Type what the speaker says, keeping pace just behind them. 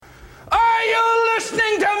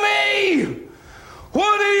listening to me?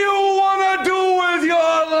 What do you want to do with your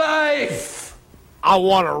life? I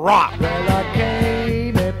want to rock. Well, I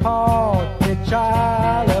came upon the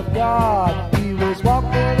child of God. He was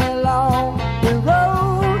walking along the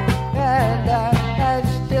road, and I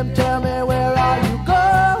asked him, tell me, where are you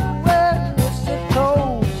going? Mister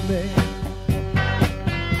told me.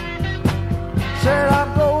 Said,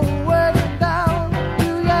 I'm going down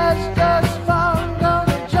to Leicester's farm,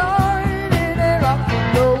 gonna join in a rock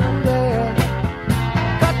and rollin'.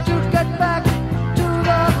 Got to get back to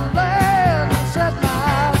the land and set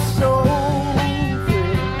my soul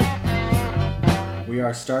free. We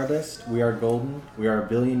are stardust, we are golden, we are a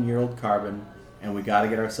billion-year-old carbon, and we gotta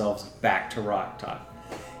get ourselves back to Rock Talk.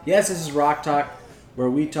 Yes, this is Rock Talk, where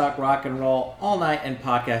we talk rock and roll all night and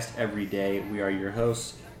podcast every day. We are your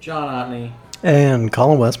hosts, John Otney, And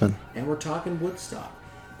Colin Westman. and we're talking Woodstock,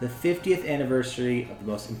 the 50th anniversary of the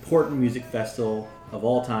most important music festival of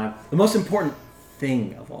all time, the most important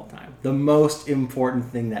thing of all time, the most important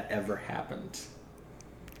thing that ever happened.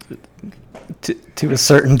 To a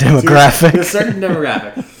certain demographic. To a certain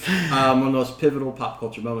demographic. One of the most pivotal pop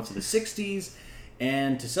culture moments of the 60s.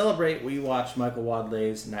 And to celebrate, we watched Michael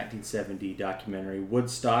Wadley's 1970 documentary,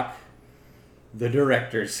 Woodstock, the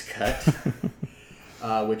director's cut,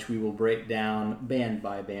 which we will break down band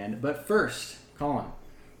by band. But first, Colin,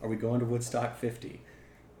 are we going to Woodstock 50?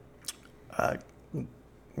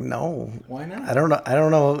 No. Why not? I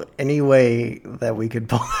don't know any way that we could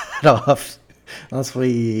pull that off unless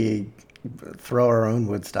we throw our own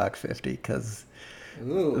Woodstock 50, because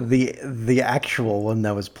Ooh. the actual one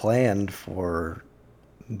that was planned for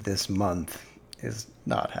this month is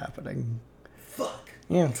not happening. Fuck.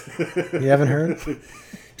 Yeah. You haven't heard?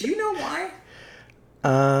 Do you know why?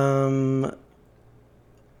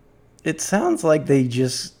 It sounds like they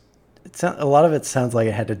just... a lot of it sounds like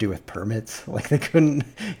it had to do with permits. Like they couldn't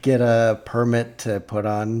get a permit to put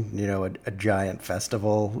on, a giant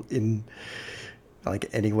festival in like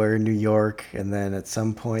anywhere in New York. And then at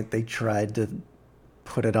some point they tried to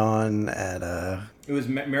put it on at It was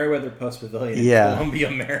Meriwether Post Pavilion in Yeah.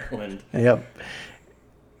 Columbia, Maryland. Yep.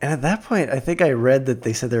 And at that point, I think I read that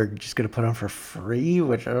they said they were just going to put on for free,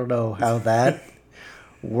 which I don't know how that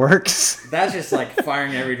works. That's just like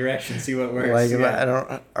firing in every direction, see what works. Like,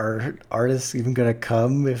 Yeah. are artists even going to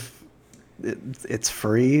come if it's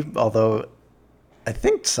free? Although I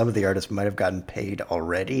think some of the artists might have gotten paid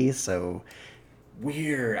already, so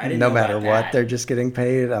Weird. I didn't no know matter about what, that. they're just getting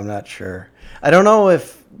paid. I'm not sure. I don't know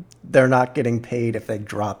if they're not getting paid if they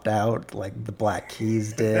dropped out like the Black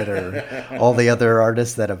Keys did or all the other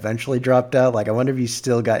artists that eventually dropped out. Like, I wonder if you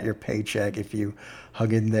still got your paycheck if you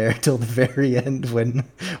hung in there till the very end when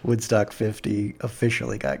Woodstock 50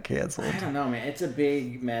 officially got canceled. I don't know, man. It's a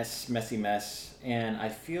big messy mess. And I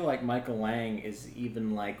feel like Michael Lang is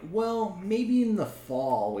even like, well, maybe in the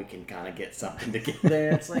fall we can kind of get something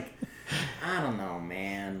together. It's like, I don't know,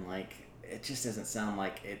 man. Like, it just doesn't sound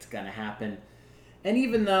like it's going to happen. And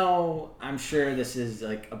even though I'm sure this is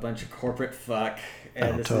like a bunch of corporate fuck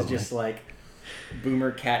and this totally. is just like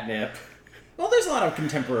boomer catnip. Well, there's a lot of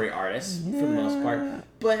contemporary artists for the most part.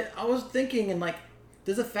 But I was thinking, and like,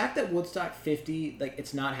 does the fact that Woodstock 50, like,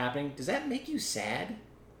 it's not happening, does that make you sad?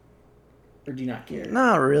 Or do you not care?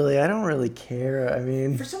 Not really. I don't really care. I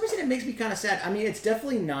mean, For some reason, it makes me kind of sad. I mean, it's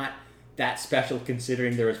definitely not that special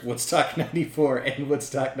considering there was Woodstock 94 and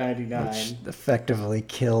Woodstock 99. which effectively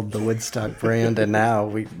killed the Woodstock brand, and now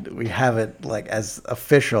we have it like as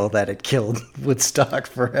official that it killed Woodstock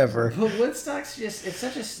forever. But Woodstock's just, it's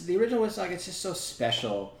such a, the original Woodstock, it's just so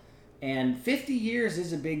special. And 50 years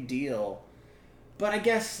is a big deal. But I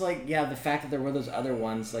guess, like, yeah, the fact that there were those other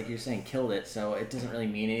ones, like you're saying, killed it, so it doesn't really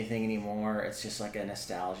mean anything anymore. It's just like a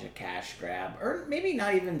nostalgia cash grab. Or maybe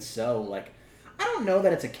not even so. Like, I don't know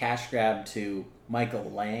that it's a cash grab to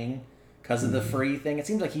Michael Lang because of the free thing. It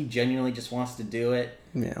seems like he genuinely just wants to do it.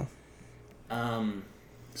 Yeah.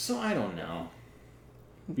 So I don't know.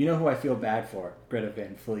 You know who I feel bad for? Greta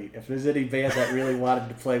Van Fleet. If there's any bands that really wanted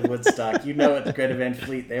to play Woodstock, you know it's Greta Van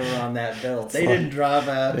Fleet. They were on that bill. They didn't drop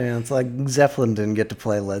out. Yeah, it's like Zeppelin didn't get to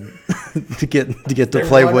play to get to They're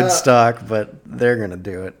play one up. Woodstock, but they're gonna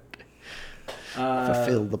do it.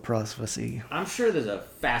 Fulfill the prophecy. I'm sure there's a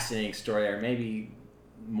fascinating story there. Maybe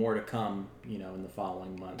more to come, you know, in the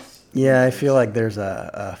following months. Yeah, I feel like there's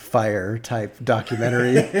a fire type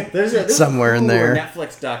documentary there's somewhere in there.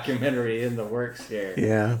 Netflix documentary in the works here.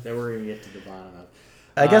 Yeah. That we're going to get to the bottom of.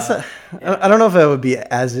 I guess I don't know if it would be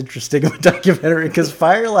as interesting of a documentary because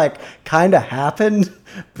fire like kind of happened,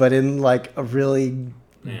 but in like a really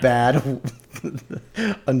bad,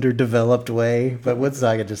 underdeveloped way. But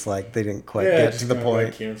Woodstock, it just like they didn't quite get to the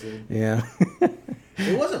point. Canceled. Yeah.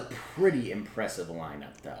 It was a pretty impressive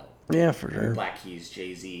lineup, though. Yeah, for sure. Black Keys,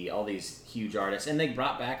 Jay-Z, all these huge artists. And they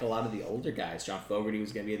brought back a lot of the older guys. John Fogerty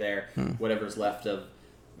was going to be there. Whatever's left of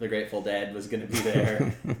the Grateful Dead was going to be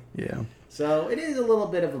there. Yeah. So it is a little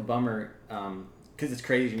bit of a bummer, because it's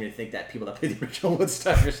crazy to me to think that people that played the original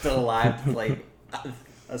Woodstock are still alive to play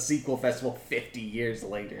a sequel festival 50 years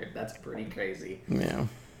later. That's pretty crazy. Yeah.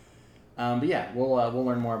 But yeah, we'll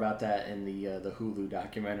learn more about that in the Hulu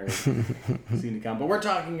documentary soon to come. But we're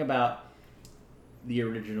talking about the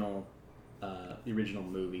original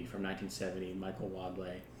movie from 1970, Michael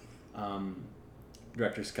Wadley.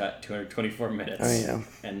 Director's cut, 224 minutes. Oh, yeah.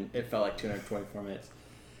 And it felt like 224 minutes.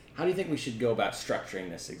 How do you think we should go about structuring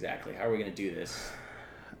this exactly? How are we going to do this?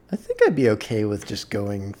 I think I'd be okay with just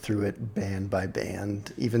going through it band by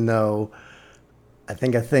band, even though I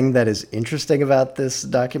think a thing that is interesting about this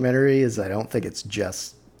documentary is I don't think it's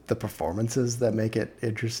just the performances that make it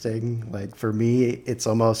interesting. Like, for me, it's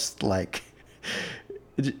almost like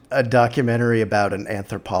a documentary about an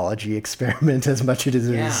anthropology experiment as much as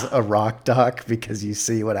it is a rock doc, because you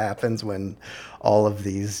see what happens when all of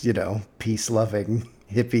these, peace-loving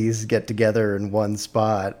hippies get together in one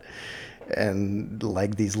spot, and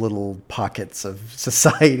like these little pockets of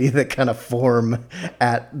society that kind of form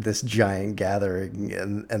at this giant gathering,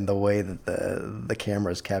 and the way that the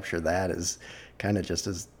cameras capture that is kind of just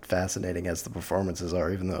as fascinating as the performances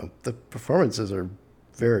are, even though the performances are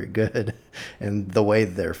very good, and the way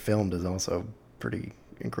they're filmed is also pretty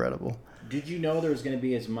incredible. Did you know there was going to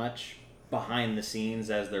be as much behind the scenes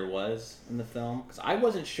as there was in the film? Because I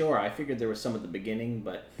wasn't sure. I figured there was some at the beginning,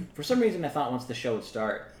 but for some reason I thought once the show would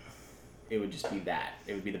start, it would just be that.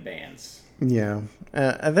 It would be the bands. Yeah.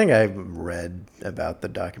 I think I read about the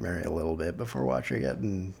documentary a little bit before watching it,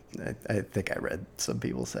 and I think I read some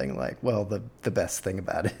people saying, like, well, the best thing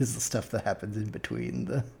about it is the stuff that happens in between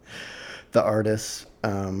the artists,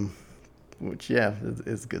 which,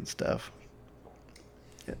 is good stuff.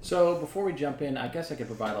 Yeah. So before we jump in, I guess I could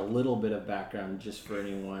provide a little bit of background just for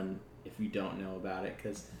anyone if you don't know about it,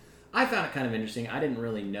 because I found it kind of interesting. I didn't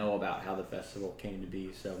really know about how the festival came to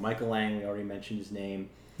be. So Michael Lang, we already mentioned his name.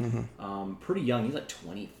 Mm-hmm. Pretty young. He's like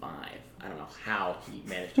 25. I don't know how he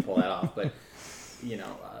managed to pull that off, but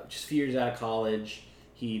just a few years out of college,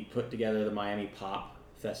 he put together the Miami Pop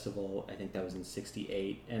Festival. I think that was in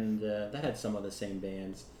 '68, and that had some of the same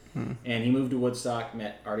bands. And he moved to Woodstock,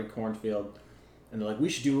 met Artie Cornfield, and they're like, we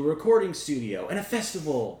should do a recording studio and a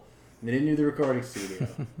festival. And they didn't do the recording studio.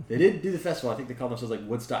 They did do the festival. I think they called themselves like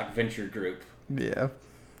Woodstock Venture Group. Yeah.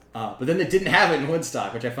 But then they didn't have it in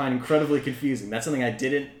Woodstock, which I find incredibly confusing. That's something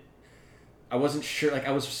I wasn't sure,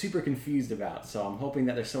 I was super confused about. So I'm hoping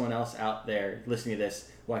that there's someone else out there listening to this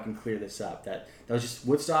who I can clear this up. That was just,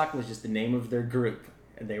 Woodstock was just the name of their group.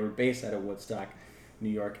 And they were based out of Woodstock, New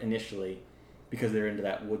York initially, because they're into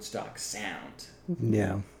that Woodstock sound.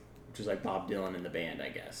 Yeah. Which was like Bob Dylan in the band, I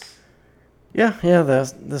guess. Yeah,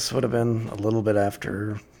 this would have been a little bit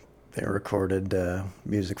after they recorded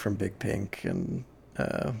music from Big Pink and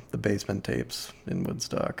the Basement Tapes in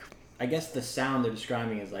Woodstock. I guess the sound they're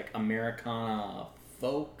describing is like Americana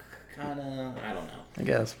folk, kind of. I don't know. I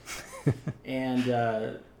guess. And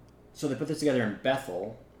so they put this together in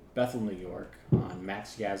Bethel, New York, on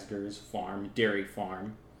Max Yasgur's farm, dairy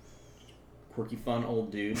farm. Quirky, fun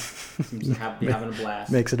old dude. Seems to be having a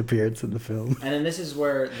blast. Makes an appearance in the film. And then this is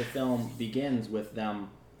where the film begins with them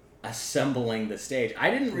assembling the stage. I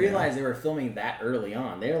didn't realize they were filming that early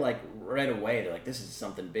on. They were like, right away, they're like, this is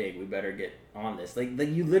something big. We better get on this. Like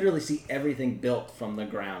you literally see everything built from the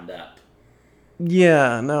ground up.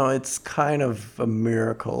 Yeah, no, it's kind of a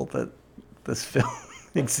miracle that this film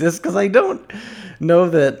exists, because I don't know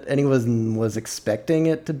that anyone was expecting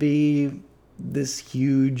it to be this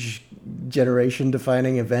huge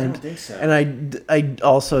generation-defining event. I don't think so. And I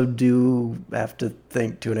also do have to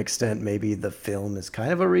think, to an extent, maybe the film is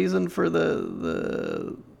kind of a reason for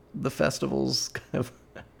the festival's kind of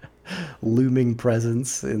looming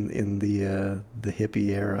presence in the hippie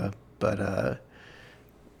era. But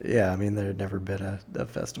yeah, I mean, there had never been a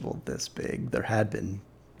festival this big. There had been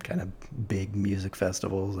kind of big music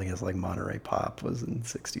festivals. I guess like Monterey Pop was in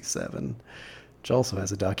 '67, which also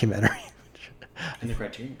has a documentary. In the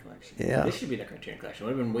Criterion Collection. Yeah. This should be in the Criterion Collection. It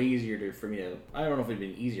would have been way easier for me to... I don't know if it would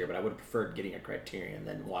have been easier, but I would have preferred getting a Criterion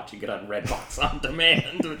than watching it on Redbox on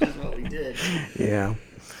demand, which is what we did. Yeah.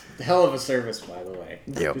 The hell of a service, by the way.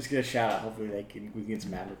 Yep. Just give a shout out. Hopefully we can get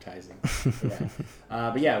some advertising for that.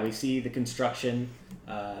 But yeah, we see the construction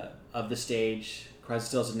of the stage. Crosby,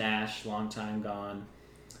 Stills, and Nash, long time gone.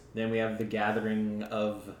 Then we have the gathering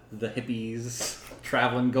of the hippies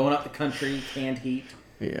traveling, going up the country, canned heat.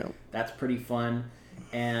 Yeah. That's pretty fun.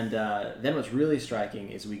 And then what's really striking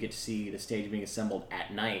is we get to see the stage being assembled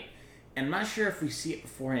at night. And I'm not sure if we see it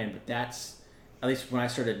beforehand, but that's, at least when I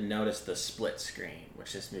started to notice the split screen,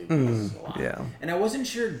 which this movie uses a lot. yeah. And I wasn't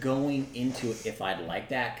sure going into it if I'd like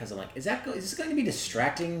that, because I'm like, is this going to be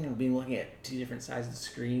distracting, being looking at two different sides of the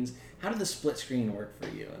screens? How did the split screen work for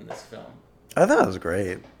you in this film? I thought it was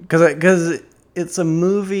great because it's a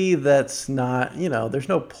movie that's not, there's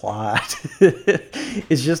no plot.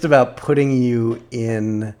 It's just about putting you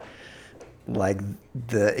in like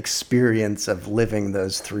the experience of living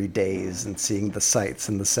those 3 days and seeing the sights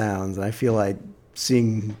and the sounds. And I feel like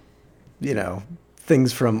seeing,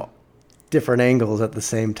 things from different angles at the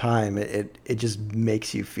same time, it just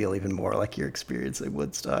makes you feel even more like you're experiencing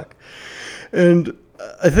Woodstock. And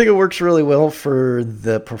I think it works really well for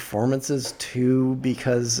the performances too,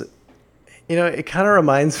 because it kind of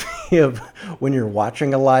reminds me of when you're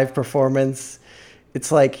watching a live performance.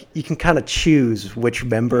 It's like you can kind of choose which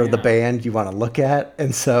member of the band you want to look at.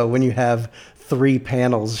 And so when you have 3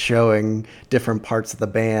 panels showing different parts of the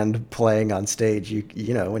band playing on stage,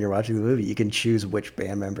 when you're watching the movie, you can choose which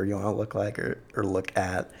band member you want to look like or look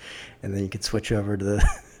at. And then you can switch over to the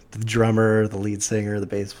drummer, the lead singer, the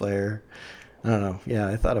bass player. I don't know. Yeah,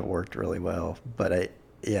 I thought it worked really well. But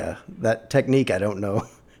that technique, I don't know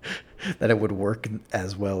that it would work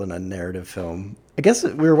as well in a narrative film. I guess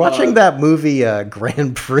we were watching that movie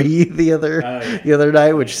Grand Prix the other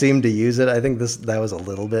night, which seemed to use it. I think that was a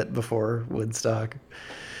little bit before Woodstock.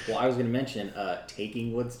 Well, I was going to mention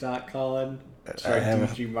Taking Woodstock, Colin.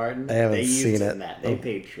 Dimitri Martin. I haven't they used seen it. it. In that. They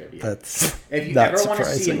paid trivia. That's if you not ever want to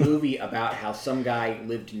see a surprising. movie about how some guy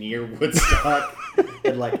lived near Woodstock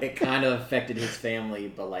and it kind of affected his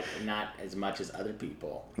family, but not as much as other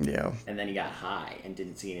people. Yeah. And then he got high and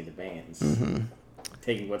didn't see any of the bands. Mm-hmm.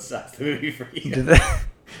 Taking Woodstock's the movie for you.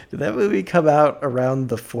 Did that movie come out around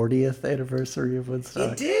the 40th anniversary of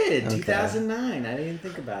Woodstock? It did. Okay. 2009. I didn't even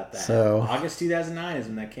think about that. So August 2009 is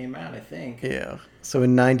when that came out, I think. Yeah. So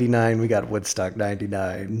in 99, we got Woodstock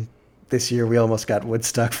 99. This year, we almost got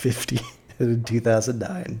Woodstock 50. In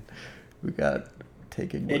 2009, we got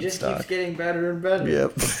Taking Woodstock. It just keeps getting better and better.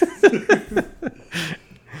 Yep.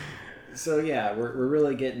 So yeah, we're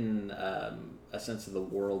really getting a sense of the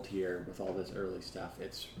world here with all this early stuff.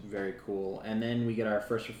 It's very cool. And then we get our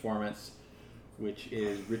first performance, which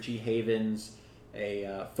is Richie Havens,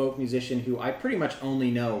 a folk musician who I pretty much only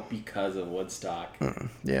know because of Woodstock.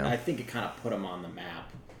 Yeah. I think it kind of put him on the map.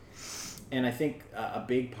 And I think a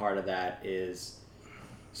big part of that is,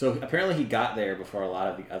 so apparently he got there before a lot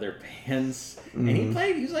of the other bands. And he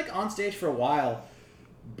was on stage for a while,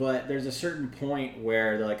 but there's a certain point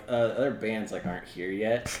where they're like, other bands aren't here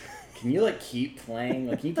yet. Can you keep playing?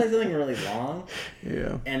 Can you play something really long?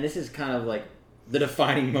 Yeah. And this is kind of the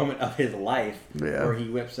defining moment of his life, where he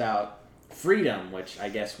whips out Freedom, which I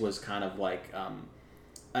guess was kind of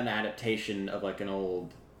an adaptation of an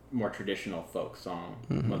old, more traditional folk song,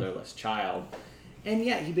 Motherless Child. And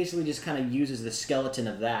yeah, he basically just kind of uses the skeleton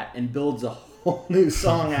of that and builds a whole new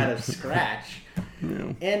song out of scratch.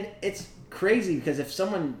 Yeah. And it's crazy because if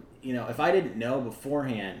someone, if I didn't know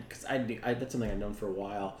beforehand, because that's something I've known for a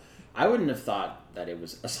while, I wouldn't have thought that it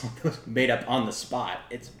was a song that was made up on the spot.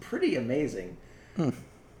 It's pretty amazing.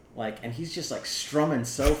 And he's just strumming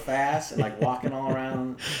so fast and walking all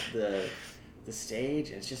around the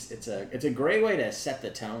stage. It's a great way to set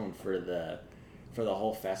the tone for the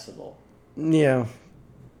whole festival. Yeah.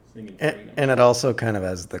 Singing Freedom. And it also kind of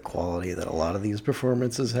has the quality that a lot of these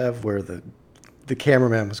performances have, where the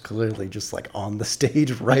cameraman was clearly just on the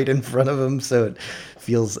stage right in front of him, so it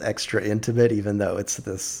feels extra intimate, even though it's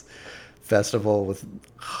this festival with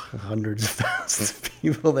hundreds of thousands of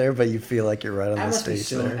people there, but you feel like you're right on the stage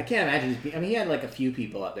there. I can't imagine. He had a few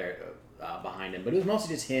people up there behind him, but it was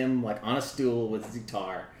mostly just him on a stool with his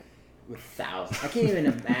guitar with thousands. I can't even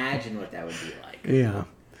imagine what that would be like. Yeah.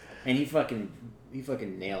 And he fucking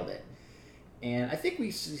nailed it. And I think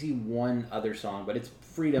we see one other song, but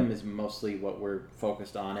Freedom is mostly what we're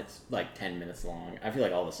focused on. It's 10 minutes long. I feel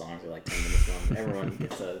like all the songs are 10 minutes long. Everyone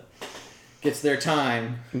gets their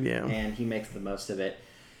time. Yeah. And he makes the most of it.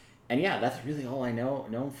 And yeah, that's really all I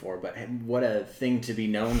known for. But what a thing to be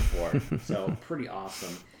known for. So pretty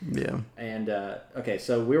awesome. Yeah. And okay,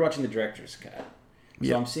 so we're watching the director's cut. So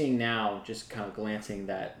Yeah. I'm seeing now, just kind of glancing,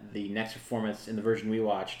 that the next performance in the version we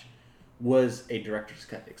watched was a director's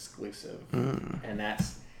cut exclusive, and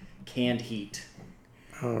that's Canned Heat.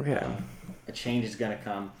 Okay. A change is gonna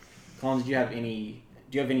come. Colin, do you have any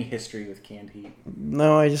history with Canned Heat?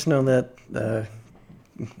 No, I just know that.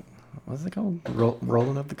 What's it called?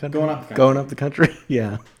 Rolling up the country. Going Up the Country. Going up the country.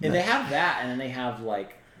 Yeah. And they have that, and then they have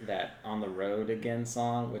that On the Road Again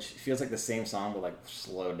song, which feels like the same song but like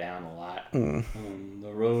slowed down a lot. On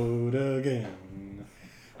the road again.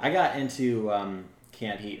 I got into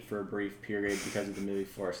Canned Heat for a brief period because of the movie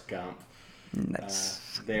Forrest Gump.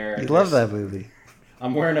 Nice. You love that movie.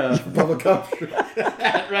 I'm wearing a Bubba Gump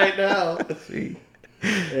hat right now. See?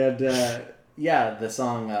 And the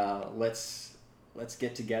song Let's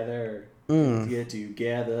Get Together. Let's get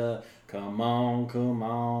together. Come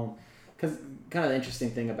on. Because kind of the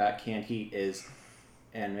interesting thing about Canned Heat is,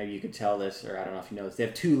 and maybe you could tell this, or I don't know if you know this, they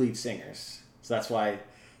have 2 lead singers. So that's why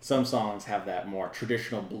some songs have that more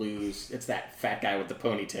traditional blues. It's that fat guy with the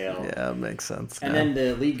ponytail. Yeah, it makes sense. And then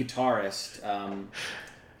the lead guitarist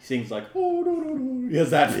sings like, he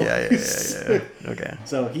has that voice. Yeah. Okay.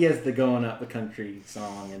 So he has the Going Up the Country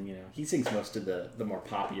song, and he sings most of the more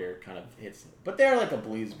poppier kind of hits. But they're like a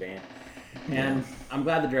blues band. And I'm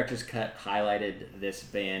glad the director's cut highlighted this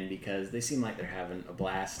band because they seem like they're having a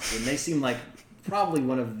blast. And they seem like probably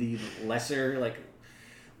one of the lesser,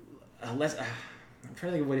 I'm trying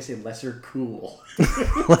to think of a way to say lesser cool.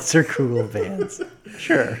 Lesser cool bands.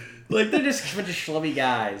 Sure. Like, they're just a bunch of schlubby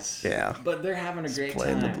guys. Yeah. But they're having a great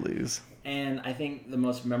Playing time. the blues. And I think the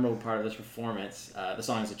most memorable part of this performance, the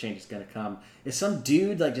song is The Change Is Gonna Come, is some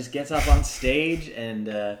dude, just gets up on stage and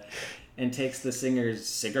takes the singer's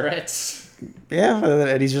cigarettes. Yeah,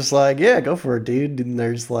 and he's just like, yeah, go for it, dude. And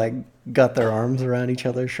there's got their arms around each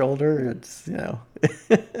other's shoulder. It's,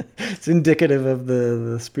 it's indicative of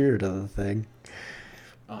the spirit of the thing.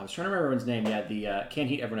 I was trying to remember his name. Yeah, the Canned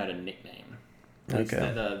Heat, everyone had a nickname.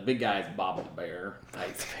 Okay. The big guy is Bob the Bear.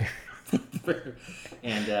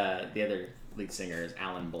 And the other lead singer is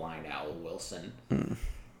Alan Blind Owl Wilson,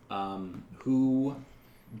 who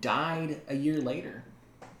died a year later.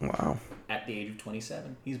 Wow. At the age of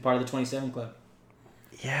 27. He's part of the 27 Club.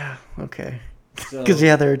 Yeah, okay. So, Because,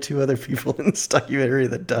 there are 2 other people in this documentary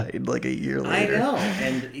that died a year later. I know.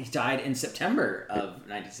 And he died in September of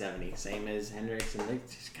 1970, same as Hendrix. And they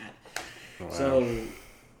just got... Wow. So,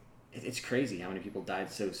 it's crazy how many people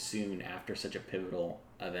died so soon after such a pivotal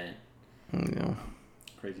event. Yeah.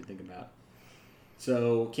 Crazy to think about.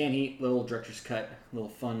 So, Canned Heat, little director's cut, little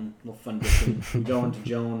fun distance. We go into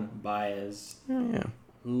Joan Baez. Yeah.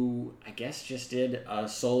 Who I guess just did a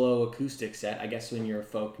solo acoustic set. I guess when you're a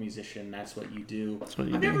folk musician, that's what you do.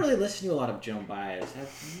 I've never really listened to a lot of Joan Baez.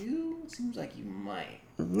 Have you? It seems like you might.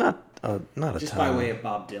 Not a ton. Just by way of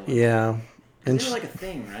Bob Dylan. Yeah. And they're like a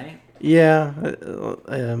thing, right? Yeah.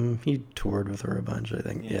 He toured with her a bunch, I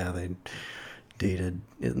think. Yeah, they dated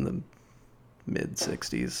in the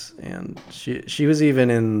mid-'60s. And she was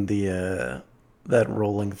even in the that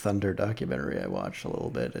Rolling Thunder documentary I watched a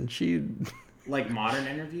little bit. And she... Like modern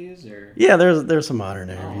interviews, or yeah, there's some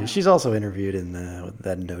modern interviews. Wow. She's also interviewed in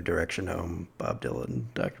that No Direction Home Bob Dylan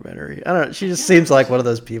documentary. I don't know. She just seems like one of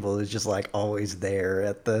those people who's just always there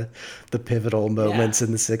at the pivotal moments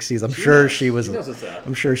in the '60s. I'm sure she was.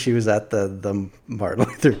 I'm sure she was at the Martin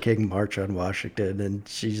Luther King March on Washington, and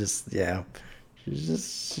she's just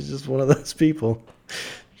one of those people.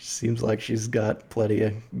 Seems like she's got plenty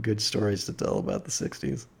of good stories to tell about the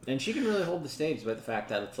 '60s. And she can really hold the stage despite the fact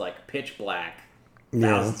that it's pitch black,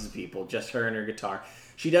 thousands of people, just her and her guitar.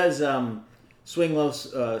 She does Swing Low,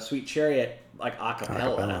 Sweet Chariot a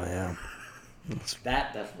cappella. Yeah.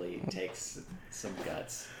 That definitely takes some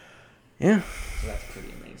guts. Yeah. So that's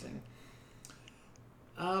pretty amazing.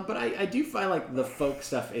 But I do find the folk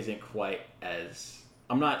stuff isn't quite as...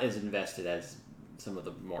 I'm not as invested as some of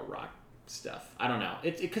the more rock stuff. I don't know.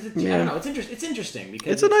 I don't know. It's interesting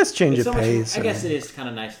because it's a nice change of pace. I guess it is kind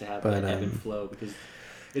of nice to have an ebb and flow because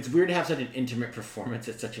it's weird to have such an intimate performance.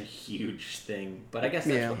 It's such a huge thing, but I guess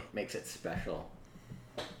that's what makes it special.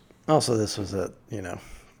 Also, this was at 1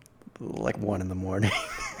 a.m,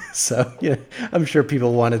 so I'm sure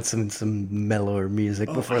people wanted some mellower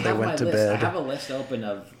music before they went to bed. I have a list open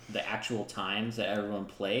of the actual times that everyone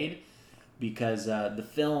played because the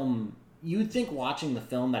film. You would think watching the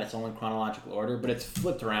film that it's only in chronological order, but it's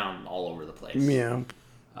flipped around all over the place. Yeah.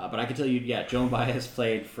 But I can tell you, Joan Baez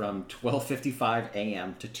played from 12:55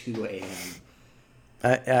 a.m. to 2 a.m.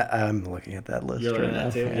 I'm looking at that list. You're looking right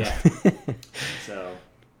at that now. too? Yeah. So,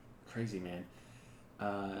 crazy, man.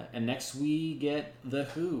 And next we get The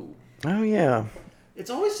Who. Oh, yeah.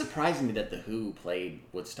 It's always surprising me that The Who played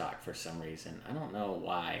Woodstock for some reason. I don't know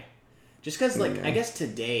why. Just because, I guess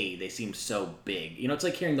today they seem so big. It's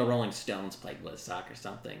like hearing the Rolling Stones play Woodstock or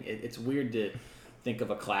something. It's weird to think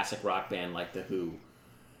of a classic rock band like The Who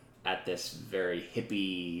at this very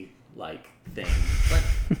hippie, thing.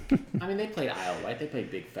 But, they played Isle, right? They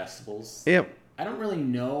played big festivals. Yep. I don't really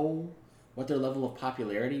know what their level of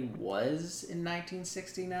popularity was in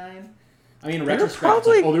 1969. I mean, in They were retrospect, it's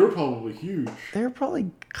probably- like, oh, they were probably huge. They were probably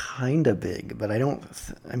kind of big, but I don't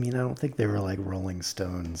think they were like Rolling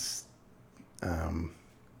Stones.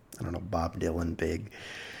 I don't know, Bob Dylan big.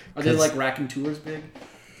 Are they 'Cause like Raconteurs big?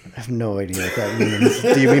 I have no idea what that means.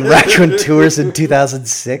 Do you mean Raconteurs in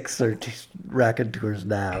 2006 or Raconteurs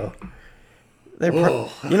now? You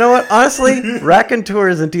know what? Honestly,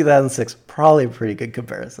 Raconteurs in 2006 probably a pretty good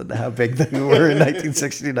comparison to how big they were in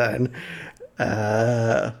 1969.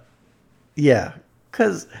 Yeah,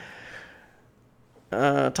 because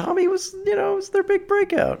Tommy was, was their big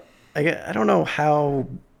breakout. I don't know how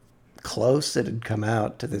close it had come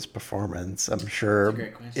out to this performance. I'm sure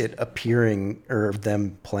great question. it appearing or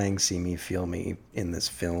them playing "See Me, Feel Me" in this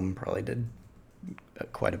film probably did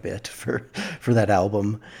quite a bit for that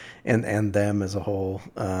album and them as a whole.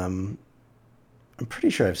 I'm pretty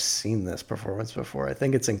sure I've seen this performance before. I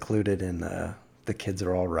think it's included in The Kids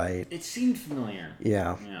Are All Right. It seemed familiar.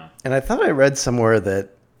 Yeah. Yeah. And I thought I read somewhere that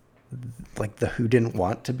like the Who didn't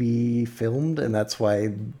want to be filmed, and that's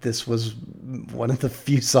why this was one of the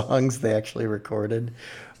few songs they actually recorded.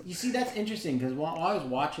 You see, that's interesting because while I was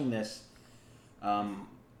watching this,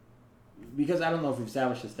 because I don't know if we've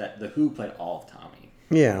established this, that the Who played all of Tommy.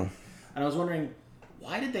 Yeah. And I was wondering,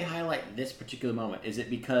 why did they highlight this particular moment? Is it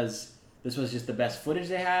because this was just the best footage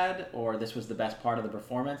they had, or this was the best part of the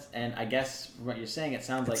performance? And I guess from what you're saying, it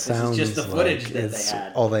sounds like this is just the footage like that it's they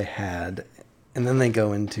had. all they had. And then they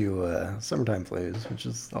go into Summertime Blues, which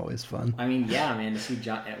is always fun. I mean, yeah, man, to see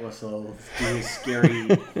John Entwistle do his scary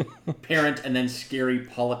parent and then scary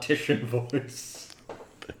politician voice.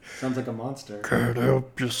 Sounds like a monster. Can't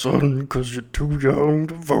help your son because you're too young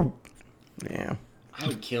to vote. Yeah, I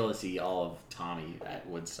would kill to see all of Tommy at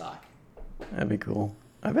Woodstock. that'd be cool.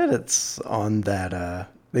 I bet it's on that.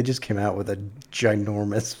 They just came out with a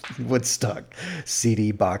ginormous Woodstock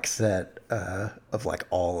CD box set of like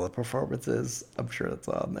all the performances. I'm sure it's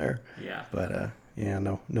on there. Yeah. But yeah,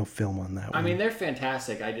 no film on that one. I mean, they're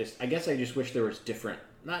fantastic. I guess I just wish there was different.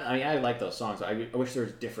 I like those songs. I wish there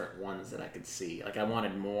was different ones that I could see. Like I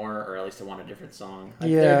wanted more, or at least I want a different song.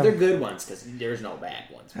 Like, Yeah. they're good ones because there's no bad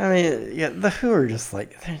ones. I mean, yeah, the Who are just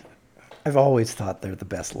like. I've always thought they're the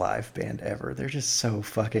best live band ever. They're just so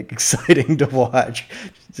fucking exciting to watch,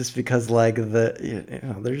 just because like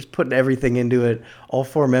they're just putting everything into it. All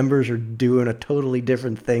four members are doing a totally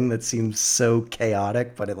different thing that seems so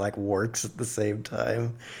chaotic, but it like works at the same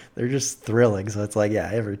time. They're just thrilling. So it's like,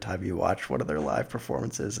 yeah, every time you watch one of their live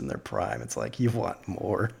performances in their prime, it's like you want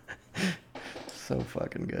more. So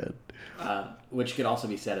fucking good. Which could also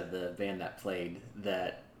be said of the band that played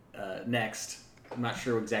that next. I'm not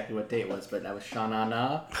sure exactly what day it was, but that was Sha Na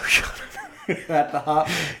Na at the Hop.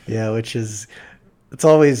 Yeah, it's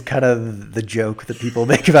always kind of the joke that people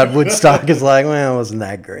make about Woodstock is like, well, it wasn't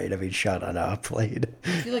that great. I mean, Sha Na Na played. I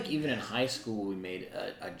feel like even in high school we made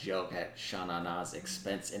a joke at Sha Na Na's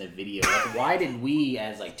expense in a video. Like, why did we,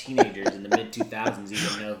 as like teenagers in the mid 2000s,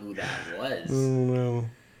 even know who that was? No.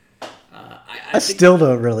 I I think- still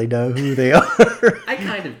don't really know who they are. I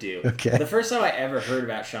kind of do. Okay. The first time I ever heard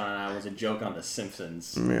about Sha Na Na was a joke on The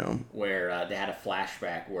Simpsons, Yeah. where they had a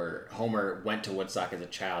flashback where Homer went to Woodstock as a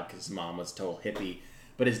child because his mom was a total hippie,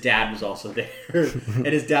 but his dad was also there, and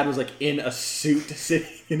his dad was like in a suit sitting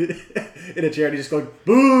in a chair, and he's just going,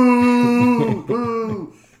 "Boo,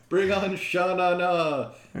 boo, bring on Sha Na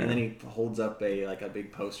Na." And then he holds up a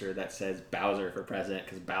big poster that says Bowser for president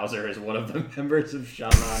because Bowser is one of the members of Sha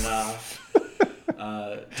Na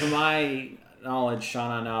Na. To my knowledge, Sha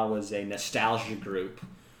Na Na was a nostalgia group.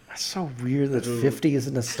 It's so weird that 50s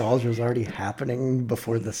nostalgia was already happening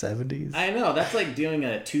before the 70s. I know, that's like doing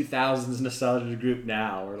a 2000s nostalgia group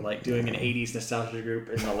now, or like doing an 80s nostalgia group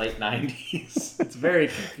in the late 90s. It's very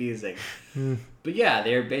confusing. But yeah,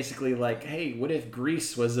 they're basically like, hey, what if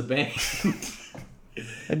Grease was a band?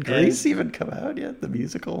 Had Grease even come out yet, the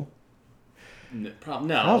musical? No,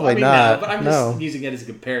 Probably I mean, not, no, but I'm no. just using it as a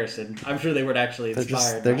comparison. I'm sure they weren't actually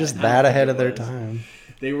inspired. They're by just it. I that don't ahead think of their it was. time.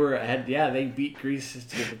 They were ahead. Yeah, they beat Grease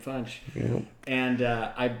to get the punch. Yep. And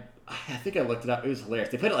I think I looked it up. It was hilarious.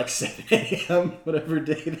 They played at like 7 a.m. whatever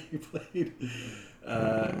day they played,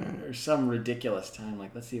 or some ridiculous time.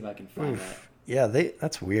 Like, let's see if I can find that. Yeah,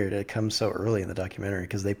 that's weird. It comes so early in the documentary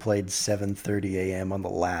because they played 7:30 a.m. on the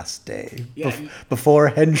last day, Yeah, before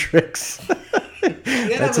Hendrix.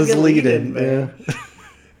 That's his lead-in, man.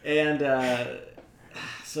 And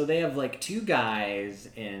so they have like two guys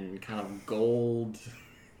in kind of gold.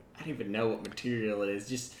 I don't even know what material it is.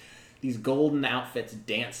 Just these golden outfits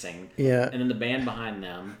dancing. Yeah. And then the band behind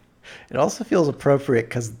them. It also feels appropriate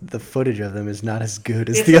because the footage of them is not as good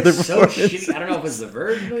as It's the like other so performances. shitty. I don't know if it's the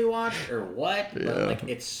version we watched or what, but Yeah. like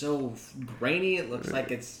it's so grainy. It looks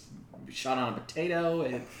like it's shot on a potato.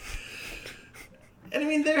 And I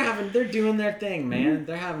mean, they're doing their thing, man.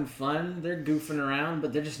 They're having fun. They're goofing around,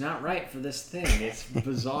 but they're just not right for this thing. It's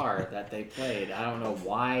bizarre that they played. I don't know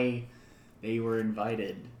why they were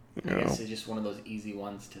invited. I guess it's just one of those easy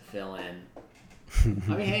ones to fill in.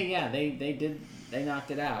 I mean, hey, yeah, they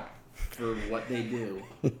knocked it out for what they do.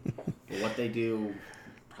 But what they do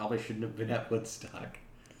probably shouldn't have been at Woodstock.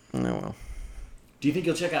 Oh, well. Do you think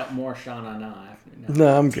you'll check out more Sha Na Na after?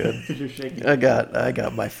 No, I'm good. You're shaking. I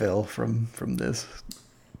got my fill from this.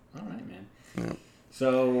 All right, man. Yeah.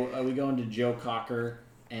 So we go into Joe Cocker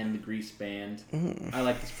and the Grease Band. I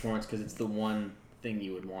like this performance because it's the one thing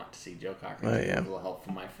you would want to see Joe Cocker do. Oh, yeah. A little help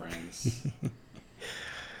from my friends.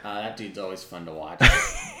 That dude's always fun to watch.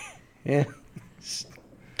 Yeah. Just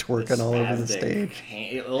twerking all over the stage.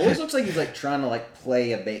 It always looks like he's like trying to like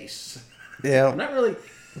play a bass. Yeah. I'm not really.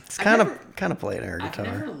 It's kind of playing air I've guitar.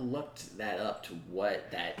 never looked that up to what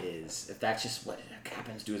that is. If that's just what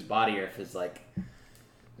happens to his body, or if it's like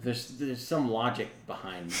if there's some logic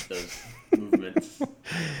behind those movements.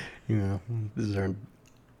 You know, is there an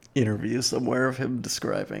interview somewhere of him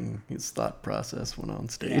describing his thought process when on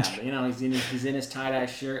stage? Yeah, but, you know, he's in his tie-dye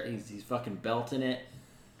shirt. He's fucking belting it.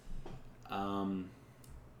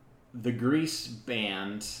 The Grease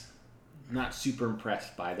Band, not super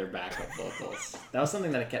impressed by their backup vocals. That was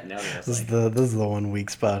something that I kept noting. I was This like, is the one weak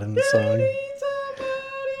spot in the song.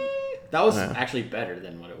 that was actually better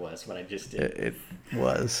than what it was when I just did. It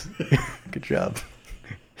was. Good job.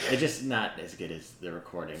 It's just not as good as the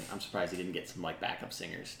recording. I'm surprised he didn't get some like backup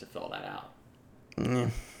singers to fill that out. Yeah.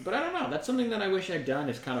 But I don't know. That's something that I wish I'd done,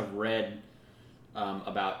 is kind of read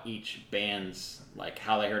about each band's, like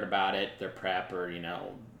how they heard about it, their prep, or, you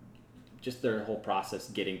know, just their whole process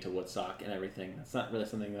getting to Woodstock and everything. That's not really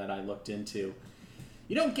something that I looked into.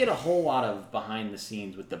 You don't get a whole lot of behind the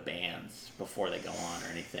scenes with the bands before they go on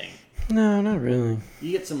or anything. No, not really.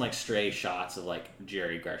 You get some like stray shots of like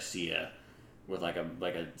Jerry Garcia with like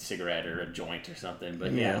a cigarette or a joint or something,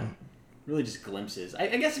 but yeah really just glimpses.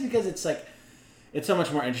 I guess because it's like it's so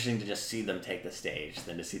much more interesting to just see them take the stage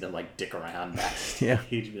than to see them like dick around backstage. Yeah.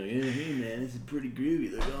 Be like, hey man, this is pretty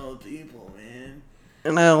groovy. Look at all the people, man.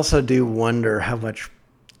 And I also do wonder how much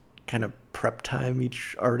kind of prep time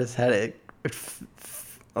each artist had.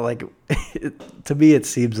 To me, it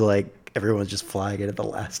seems like everyone's just flying in at the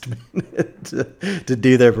last minute to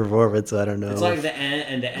do their performance. I don't know. It's like the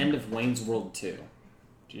end of Wayne's World 2.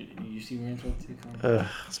 Did you see Wayne's World 2 coming?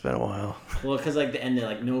 It's been a while. Well, because like the end, they're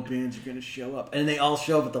like, no bands are going to show up. And they all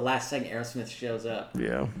show up at the last second. Aerosmith shows up.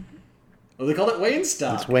 Yeah. Well, they called it Wayne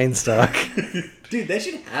Stock. It's Wayne Stock. Dude, they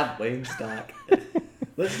should have Wayne Stock.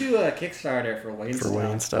 Let's do a Kickstarter for Wayne Stock. For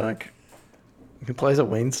Wayne Stock. Who plays at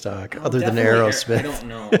Wayne Stock other than Definitely Aerosmith? I don't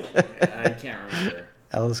know. I can't remember.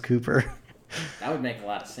 Alice Cooper. That would make a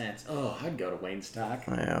lot of sense. Oh, I'd go to Wayne Stock.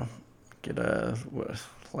 Yeah. Get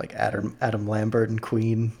like Adam Lambert and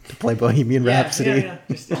Queen to play Bohemian Rhapsody. Yeah.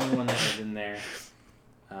 Just anyone that was in there.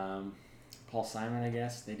 Paul Simon, I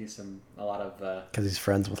guess. They do a lot of... Because he's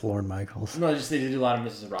friends with Lorne Michaels. No, just they do a lot of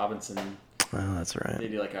Mrs. Robinson. Oh, that's They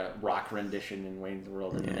right. do like a rock rendition in Wayne's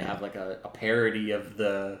World, and then they have like a parody of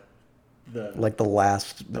the Like the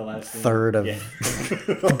last last third of yeah.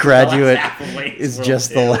 The Graduate The last half of Wayne's is World just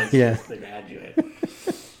 2 the is yeah. just The Graduate.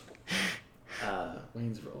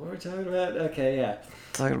 Wayne's World. What were we talking about? Okay, yeah.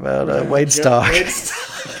 Talking about Wayne Stock. Wayne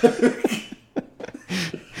Stock.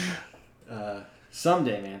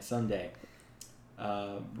 Someday, man. Someday.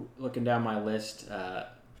 Looking down my list,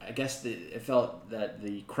 I guess it felt that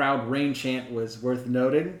the crowd rain chant was worth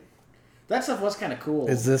noting. That stuff was kind of cool.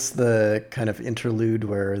 Is this the kind of interlude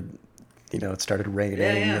where, you know, it started raining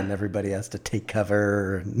Yeah. and everybody has to take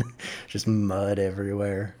cover and just mud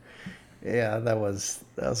everywhere? Yeah, that was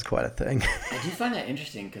quite a thing. I do find that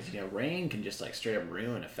interesting because, you know, rain can just like straight up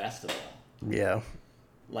ruin a festival. Yeah.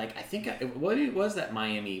 Like, I think what it was that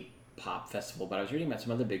Miami Pop Festival, but I was reading about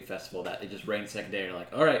some other big festival that it just rained the second day and they're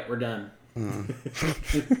like, all right, we're done.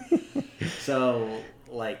 So,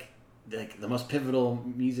 like the most pivotal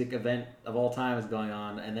music event of all time is going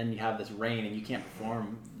on, and then you have this rain and you can't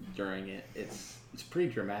perform during it. It's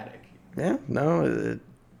pretty dramatic. Yeah, no,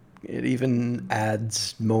 it even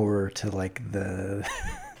adds more to like the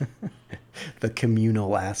the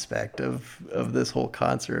communal aspect of this whole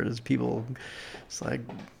concert as people, it's like,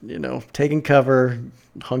 you know, taking cover,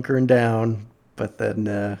 hunkering down, but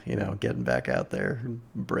then you know, getting back out there,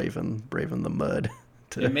 braving the mud.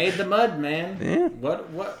 They made the mud, man. Yeah.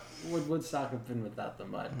 What would Woodstock have been without the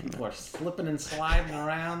mud? People are slipping and sliding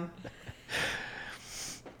around,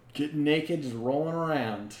 getting naked, just rolling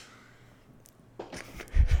around.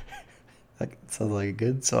 That sounds like a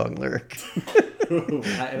good song lyric.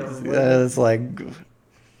 I don't It's like,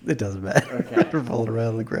 it doesn't matter. Okay. They're rolling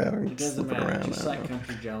around the ground. It doesn't slipping matter. around, Just I like don't know.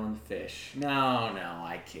 Country Joe and the Fish. No,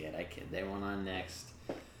 I kid. They went on next,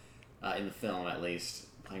 in the film at least,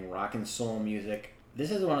 playing rock and soul music. This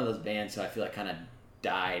is one of those bands who I feel like kind of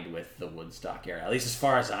died with the Woodstock era, at least as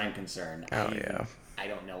far as I'm concerned. Oh, yeah. I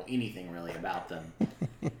don't know anything really about them.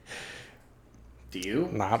 Do you?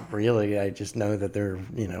 Not really. I just know that they're,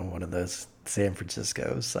 one of those San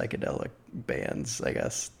Francisco psychedelic bands, I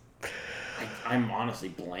guess. I'm honestly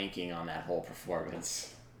blanking on that whole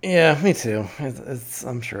performance. Yeah, me too.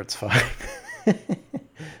 I'm sure it's fine.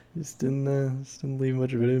 just didn't leave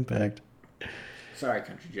much of an impact. Sorry,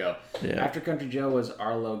 Country Joe. Yeah. After Country Joe was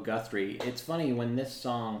Arlo Guthrie. It's funny, when this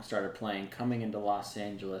song started playing, Coming into Los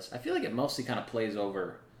Angeles, I feel like it mostly kind of plays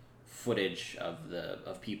over footage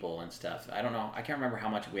of people and stuff. I don't know. I can't remember how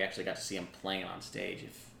much we actually got to see him playing on stage,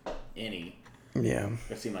 if any. Yeah.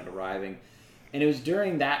 It seemed like arriving. And it was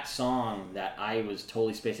during that song that I was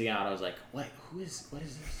totally spacing out. I was like, what is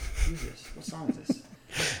this? Who's this? What song is this?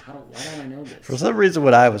 Why don't I know this? For some reason,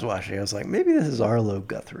 when I was watching, I was like, maybe this is Arlo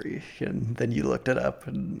Guthrie. And then you looked it up,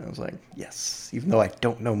 and I was like, yes, even though I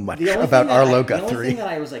don't know much about Arlo The only Guthrie. thing that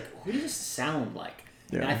I was like, who does this sound like?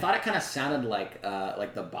 Yeah. And I thought it kind of sounded like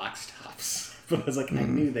the Box Tops. But I was like, I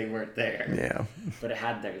knew they weren't there. Yeah. But it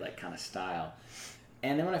had their like kind of style.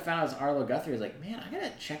 And then when I found out it was Arlo Guthrie, I was like, man, I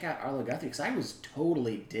gotta check out Arlo Guthrie, because I was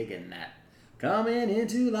totally digging that. Coming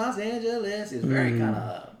into Los Angeles is very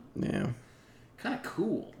Yeah. kind of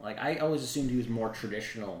cool. Like, I always assumed he was more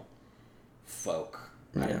traditional folk.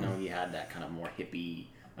 I didn't know he had that kind of more hippie.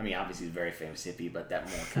 I mean, obviously he's a very famous hippie, but that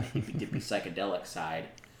more kind of hippie-dippy psychedelic side.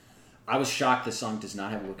 I was shocked this song does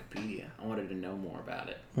not have Wikipedia. I wanted to know more about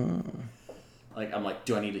it. Like, I'm like,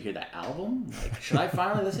 do I need to hear that album? Like, should I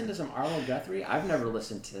finally listen to some Arlo Guthrie? I've never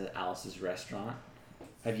listened to Alice's Restaurant.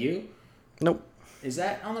 Have you? Nope. Is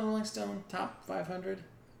that on the Rolling Stone Top 500?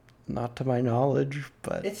 Not to my knowledge,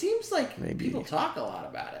 but It seems like Maybe. people talk a lot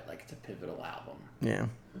about it. Like, it's a pivotal album. yeah.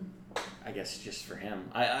 I guess just for him.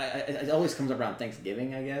 It always comes up around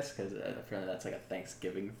Thanksgiving, I guess, because apparently that's like a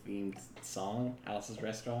Thanksgiving-themed song, Alice's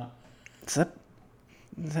Restaurant. Does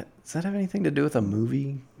that have anything to do with a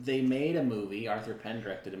movie? They made a movie. Arthur Penn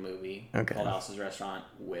directed a movie Okay. called Alice's Restaurant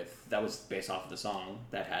that was based off of the song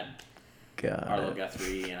that had Got Arlo it.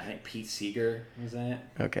 Guthrie and I think Pete Seeger was in it.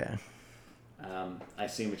 Okay. I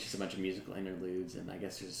assume it's just a bunch of musical interludes, and I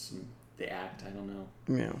guess there's the act. I don't know.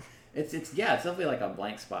 Yeah. It's definitely like a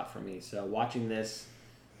blank spot for me. So watching this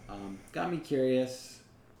got me curious.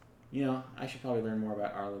 You know, I should probably learn more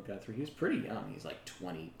about Arlo Guthrie. He was pretty young. He's like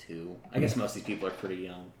 22. I guess most of these people are pretty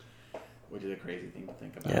young, which is a crazy thing to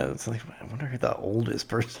think about. Yeah, it's like, I wonder who the oldest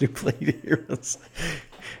person who played here was.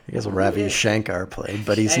 I guess Ravi Shankar played,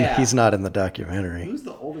 but he's not in the documentary. Who's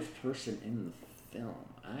the oldest person in the film?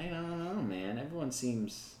 I don't know, man. Everyone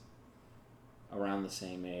seems around the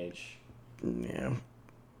same age. Yeah.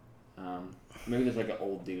 Maybe there's like an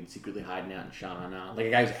old dude secretly hiding out in Sha-Na-Na. Like a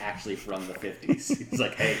guy who's actually from the 50s. He's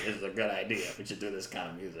like, hey, this is a good idea. We should do this kind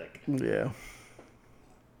of music. Yeah.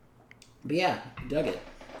 But yeah, dug it.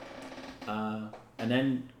 And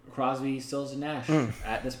then Crosby, Stills, and Nash.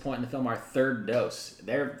 At this point in the film, our third dose.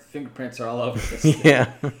 Their fingerprints are all over this thing.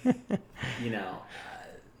 Yeah. You know,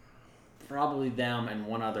 probably them and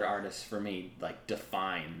one other artist for me, like,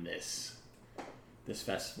 define this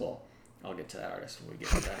festival. I'll get to that artist when we get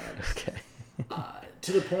to that artist. Okay.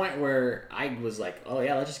 To the point where I was like, oh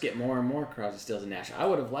yeah, let's just get more and more Crosby, Stills, and Nash. I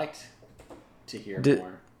would have liked to hear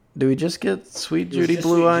more. Do we just get Sweet It was Judy just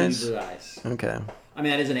Blue Sweet Eyes? Judy Blue Eyes. Okay. I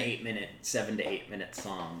mean, that is an 7 to 8 minute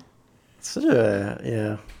song. Such a,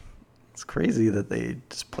 yeah. It's crazy that they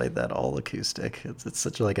just played that all acoustic. It's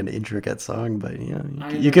such like an intricate song, but yeah,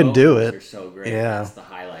 you can do it. They're so great. Yeah. That's the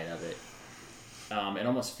highlight of it. It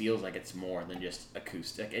almost feels like it's more than just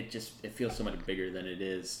acoustic. It feels so much bigger than it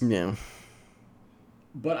is. Yeah.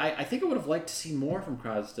 But I think I would have liked to see more from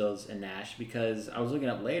Crosby, Stills, and Nash, because I was looking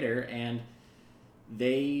up later and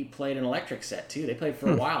they played an electric set too. They played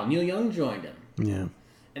for a while. Neil Young joined them. Yeah.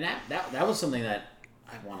 And that was something that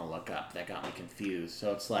I want to look up. That got me confused.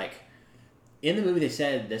 So it's like, in the movie they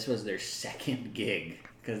said this was their second gig,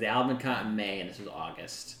 because the album had come out in May and this was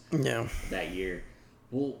August Yeah. that year.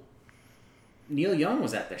 Well, Neil Young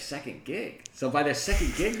was at their second gig. So by their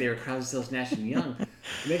second gig, they were Crosby, Stills, Nash, and Young.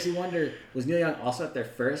 It makes me wonder, was Neil Young also at their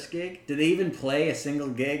first gig? Did they even play a single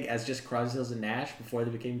gig as just Crosby, Stills, and Nash before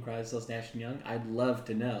they became Crosby, Stills, Nash, and Young? I'd love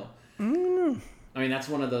to know. I mean, that's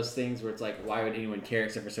one of those things where it's like, why would anyone care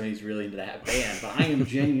except for somebody who's really into that band? But I am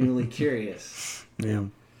genuinely curious. Yeah.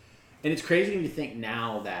 And it's crazy to think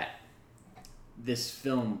now that this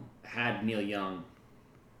film had Neil Young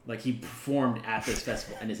Like, he performed at this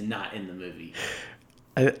festival and is not in the movie.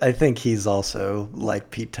 I think he's also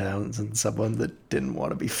like Pete Townsend, someone that didn't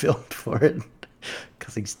want to be filmed for it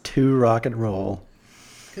because he's too rock and roll.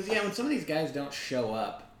 Because, yeah, when some of these guys don't show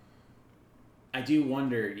up, I do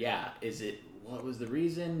wonder, what was the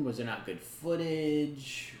reason? Was there not good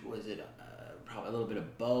footage? Was it probably a little bit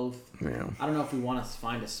of both? Yeah. I don't know if we want to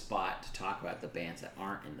find a spot to talk about the bands that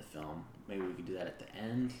aren't in the film. Maybe we could do that at the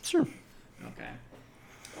end. Sure. Okay.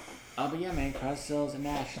 But yeah, man, Crosby, Stills, and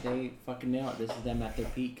Nash, they fucking nail it. This is them at their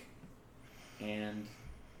peak. And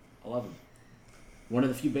I love them. One of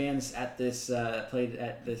the few bands at this played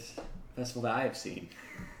at this festival that I have seen.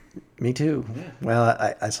 Me too. Yeah.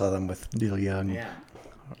 Well, I saw them with Neil Young Yeah.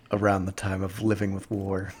 around the time of Living with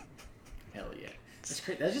War. Hell yeah. That's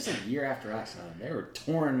crazy. That's just a year after I saw them. They were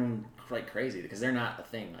touring like crazy because they're not a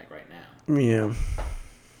thing like right now. Yeah.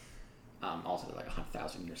 Also, they're like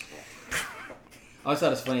 100,000 years old. I always thought it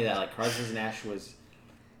was funny that like Crosby, Stills, and Nash was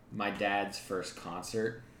my dad's first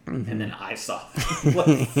concert, and then I saw them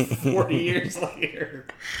like 40 years later.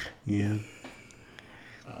 Yeah.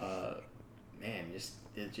 Man,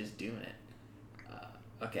 just doing it.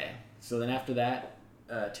 Okay, so then after that,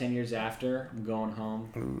 10 years after, I'm going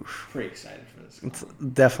home. Oof. Pretty excited for this. It's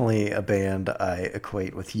definitely a band I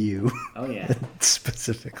equate with you. Oh yeah.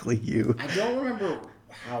 Specifically you. I don't remember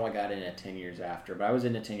how I got in at 10 years after, but I was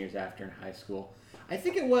in at 10 years after in high school. I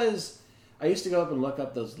think it was, I used to go up and look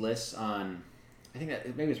up those lists on, I think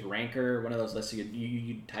that maybe it's Ranker, one of those lists.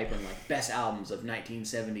 You type in like best albums of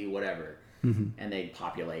 1970 whatever, and they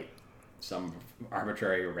populate some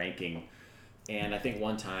arbitrary ranking. And I think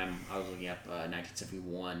one time I was looking up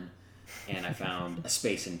 1971, and I found A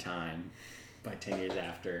Space in Time by 10 years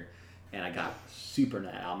after, and I got super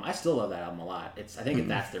into that album. I still love that album a lot. I think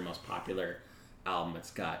that's their most popular album.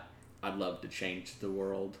 It's got I'd Love to Change the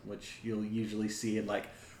World, which you'll usually see in like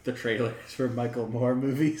the trailers for Michael Moore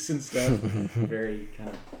movies and stuff. Very kind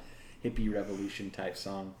of hippie revolution type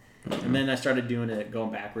song. And then I started going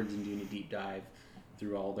backwards and doing a deep dive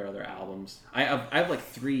through all their other albums. I have like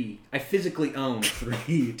I physically own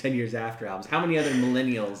 3 10 Years After albums. How many other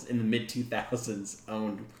millennials in the mid-2000s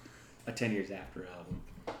owned a 10 Years After album?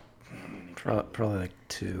 Probably like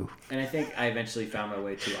 2. And I think I eventually found my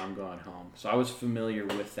way to I'm Going Home. So I was familiar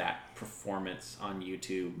with that performance on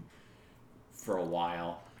YouTube for a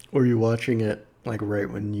while. Were you watching it like right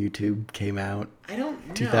when YouTube came out? I don't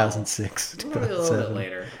know. 2006, Probably a little bit 2007.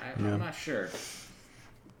 later. I'm not sure.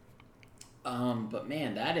 But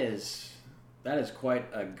man, that is quite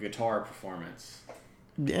a guitar performance.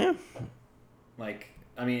 Yeah. Like,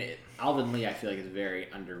 I mean, Alvin Lee, I feel like is a very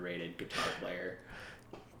underrated guitar player.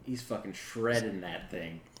 He's fucking shredding that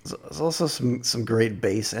thing. There's also some great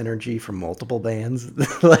bass energy from multiple bands.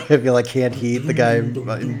 Like I feel like Canned Heat, the guy,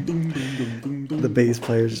 the bass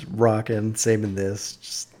player's rocking. Same in this,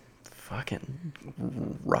 just fucking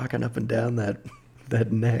rocking up and down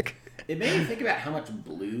that neck. It made me think about how much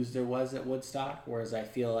blues there was at Woodstock, whereas I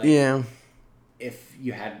feel like Yeah. if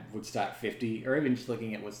you had Woodstock 50, or even just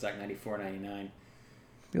looking at Woodstock 94, 99,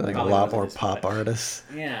 Feel like a probably lot wasn't more as pop much. artists.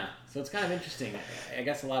 Yeah, so it's kind of interesting. I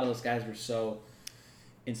guess a lot of those guys were so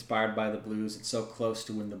inspired by the blues. It's so close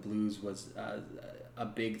to when the blues was a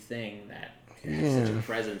big thing that it has such a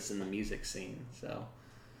presence in the music scene. So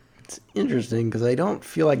It's interesting because I don't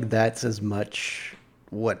feel like that's as much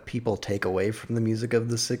what people take away from the music of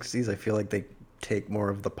the 60s. I feel like they take more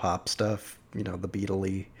of the pop stuff, the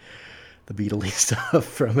Beatle-y stuff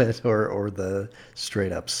from it, or the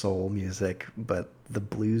straight up soul music, but the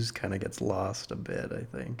blues kind of gets lost a bit, I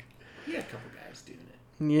think. you had a couple guys doing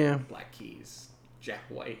it. Yeah. Black Keys, Jack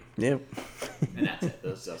White, Yep. and that's it.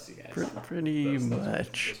 Those two guys. Pretty Those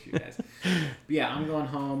much. few guys. But yeah, I'm Going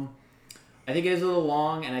Home. I think it is a little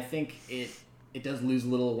long, and I think it does lose a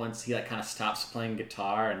little once he like kind of stops playing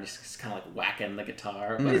guitar and just kind of like whacking the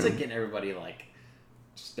guitar. But he's like getting everybody like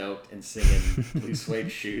stoked and singing Blue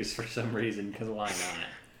Suede Shoes for some reason, because why not?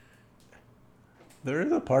 There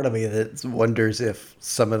is a part of me that wonders if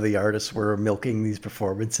some of the artists were milking these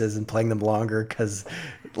performances and playing them longer because,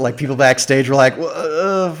 like, people backstage were like,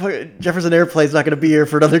 well, Jefferson Airplane's not going to be here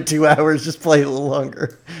for another 2 hours. Just play a little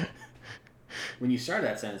longer. When you start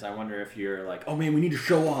that sentence, I wonder if you're like, oh man, we need to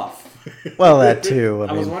show off. Well, that too.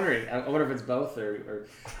 I was wondering. I wonder if it's both, or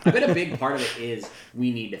I bet a big part of it is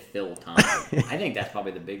we need to fill time. I think that's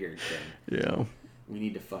probably the bigger thing. Yeah. We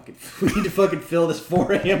need to fucking fill this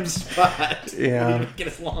 4 a.m. spot. Yeah. We need to make it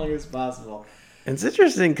as long as possible. It's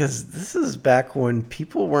interesting because this is back when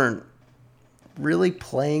people weren't really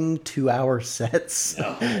playing 2-hour sets.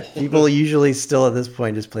 No. People usually still at this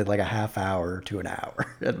point just played like a half hour to an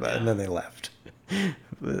hour, and then they left.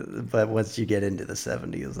 But once you get into the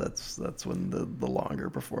 70s, that's when the longer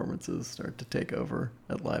performances start to take over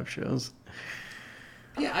at live shows.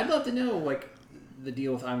 Yeah, I'd love to know like the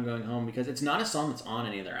deal with "I'm Going Home" because it's not a song that's on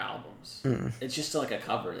any of their albums. It's just like a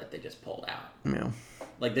cover that they just pulled out. Yeah.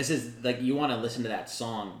 Like this is like you want to listen to that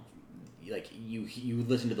song, like you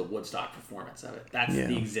listen to the Woodstock performance of it. That's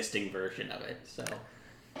the existing version of it. So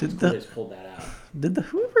Did they just pulled that out. Did the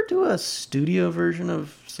Who ever do a studio version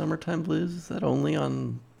of "Summertime Blues"? Is that only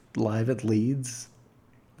on Live at Leeds?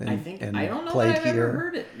 I think I don't know that I've ever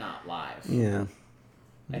heard it not live. Yeah.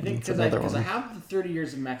 I think because I have the 30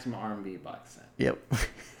 Years of Maximum R&B box set. Yep.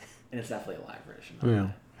 And it's definitely a live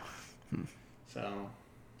version. Yeah. So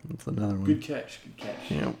That's another one. good catch.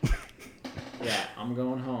 Yep. Yeah, I'm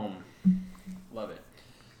Going Home. Love it.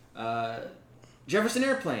 Jefferson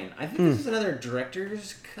Airplane. I think this is another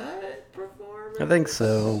director's cut performance. I think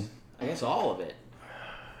so. I guess all of it.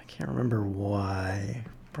 I can't remember why.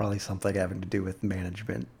 Probably something having to do with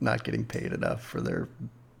management not getting paid enough for their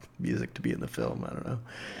music to be in the film. I don't know.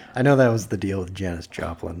 I know that was the deal with Janis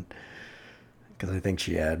Joplin because I think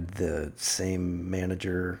she had the same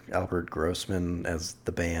manager, Albert Grossman, as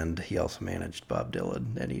the band. He also managed Bob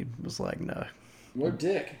Dylan, and he was like, "No, What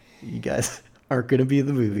dick? you guys aren't going to be in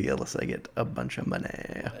the movie unless I get a bunch of money."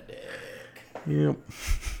 A dick. Yep.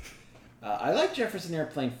 I like Jefferson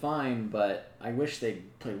Airplane fine, but I wish they'd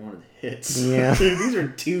play one of the hits. Yeah. These are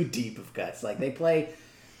too deep of cuts. Like, they play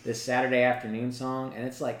this Saturday afternoon song, and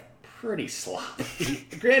it's, like, pretty sloppy.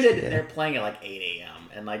 Granted, they're playing at, like, 8 a.m.,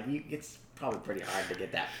 and, like, it's probably pretty hard to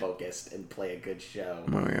get that focused and play a good show.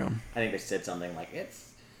 Oh, yeah. I think they said something like,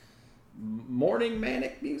 it's morning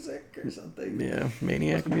manic music or something. Yeah,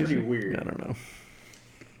 Maniac Pretty music. weird. I don't know.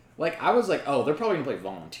 Like, I was like, oh, they're probably going to play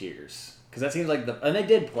Volunteers. Because that seems like and they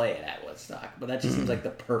did play it at Woodstock, but that just seems like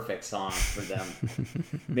the perfect song for them.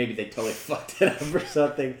 Maybe they totally fucked it up or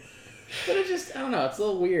something. But it just, I don't know, it's a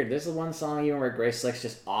little weird. There's the one song even where Grace Slick's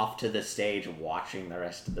just off to the stage watching the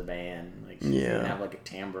rest of the band. Like, she doesn't have like a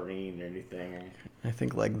tambourine or anything. I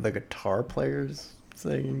think like the guitar players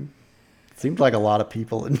singing. It seemed like a lot of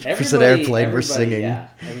people in Jefferson Everybody Airplane were singing. Yeah,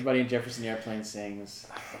 everybody in Jefferson Airplane sings.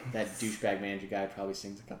 That douchebag manager guy probably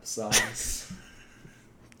sings a couple songs.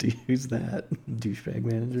 Who's that? Douchebag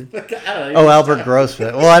manager? I don't know. Oh, Albert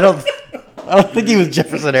Grossman. Well, I don't think he was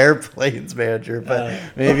Jefferson Airplane's manager, but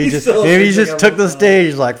maybe he just took the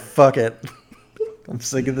stage like, fuck it. I'm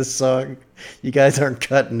singing this song. You guys aren't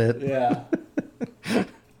cutting it. Yeah.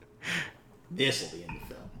 This will be in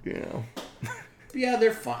the film. Yeah. But yeah,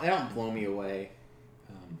 they're fun. They don't blow me away.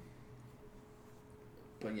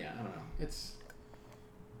 But yeah, I don't know.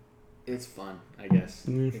 It's fun, I guess.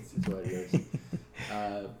 It's what it is.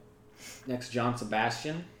 Next, John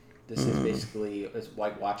Sebastian. This is basically it's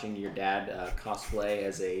like watching your dad cosplay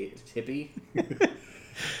as a hippie.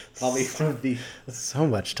 Probably one of the So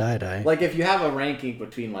much tie-dye. like if you have a ranking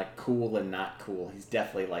between like cool and not cool, he's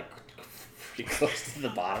definitely like pretty close to the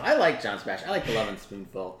bottom. I like John Sebastian. I like the Lovin'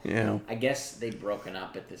 Spoonful. Yeah. I guess they've broken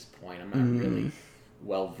up at this point. I'm not really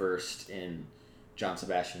well versed in John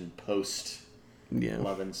Sebastian post Yeah.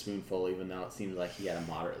 Lovin' Spoonful, even though it seems like he had a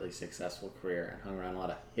moderately successful career and hung around a lot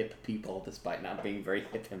of hip people despite not being very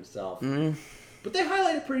hip himself. But they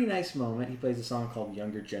highlight a pretty nice moment. He plays a song called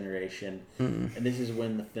Younger Generation. And this is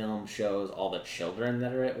when the film shows all the children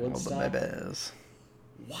that are at All Woodstock. the babies.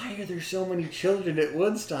 Why are there so many children at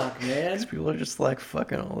Woodstock, man? These people are just like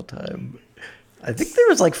fucking all the time. I think there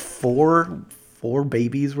was like four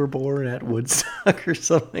babies were born at Woodstock or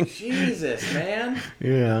something. Jesus, man.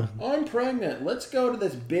 Yeah. I'm pregnant. Let's go to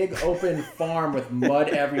this big open farm with mud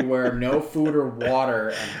everywhere, no food or water,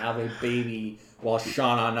 and have a baby while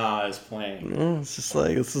Sha Na Na is playing. Well, it's just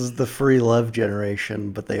like this is the free love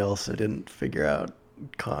generation, but they also didn't figure out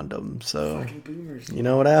condoms. So Fucking boomers. you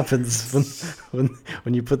know what happens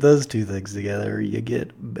when you put those two things together, you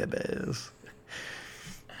get babies.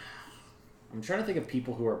 I'm trying to think of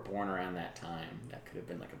people who were born around that time that could have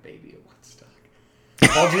been like a baby at Woodstock.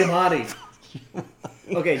 Paul Giamatti.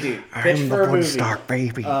 Okay, dude. Pitch I'm for the a movie. Woodstock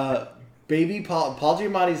baby. Baby Paul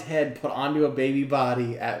Giamatti's head put onto a baby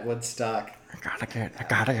body at Woodstock. I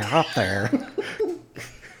gotta get up there.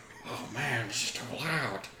 Oh man, this is too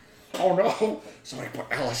loud. Oh no, somebody put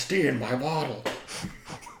LSD in my bottle.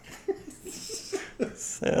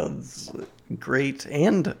 Sounds great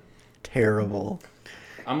and terrible.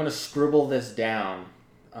 I'm gonna scribble this down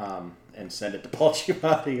and send it to Paul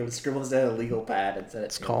Giamatti. I'm gonna scribble this down on a legal pad and send it.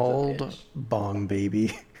 It's called Bong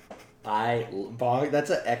Baby.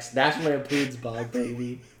 That's National Lampoon's Bong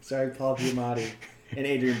Baby. Sorry, Paul Giamatti and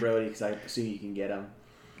Adrian Brody, because I assume you can get them.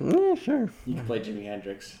 Yeah, sure. You can play Jimi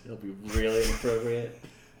Hendrix. It'll be really inappropriate.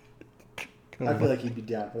 I feel like he'd be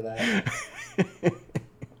down for that.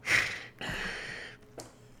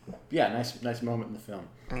 Yeah, nice moment in the film.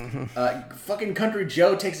 Mm-hmm. Fucking Country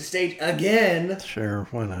Joe takes the stage again. Sure,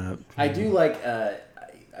 why not? I do like.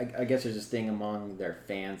 I guess there's this thing among their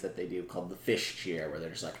fans that they do called the fish cheer, where they're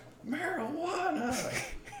just like marijuana.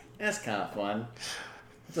 Like, that's kind of fun.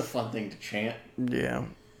 It's a fun thing to chant. Yeah.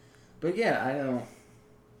 But yeah, I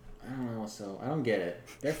don't know. So I don't get it.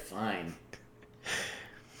 They're fine.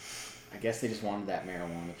 I guess they just wanted that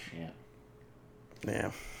marijuana chant.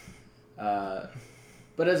 Yeah.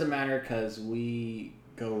 But it doesn't matter because we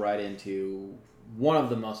go right into one of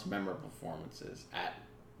the most memorable performances at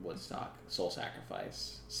Woodstock, Soul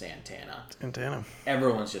Sacrifice, Santana.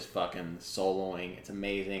 Everyone's just fucking soloing. It's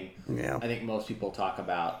amazing. Yeah. I think most people talk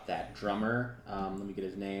about that drummer. Let me get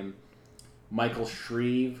his name. Michael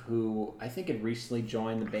Shreve, who I think had recently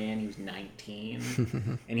joined the band. He was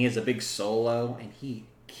 19. And he has a big solo, and he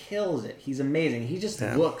kills it. He's amazing. He just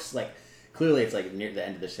looks like... Clearly, it's like near the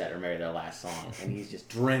end of the set or maybe their last song, and he's just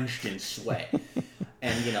drenched in sweat.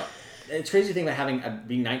 And, you know, it's crazy thing about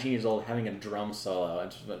being 19 years old, having a drum solo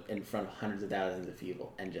in front of hundreds of thousands of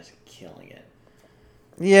people and just killing it.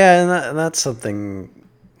 Yeah, and that's something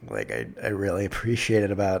like I really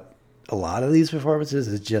appreciated about a lot of these performances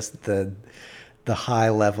is just the high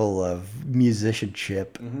level of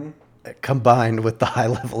musicianship combined with the high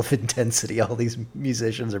level of intensity all these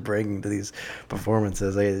musicians are bringing to these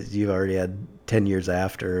performances. You've already had 10 Years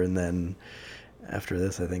After, and then after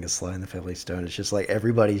this, I think it's Sly and the Family Stone. It's just like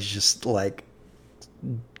everybody's just like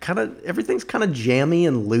everything's kind of jammy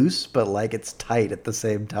and loose, but like it's tight at the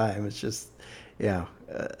same time. It's just,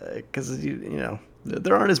 because you know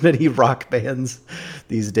there aren't as many rock bands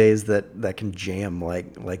these days that can jam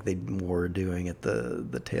like they were doing at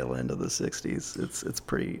the tail end of the 60s. It's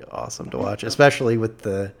pretty awesome to watch, especially with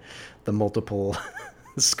the multiple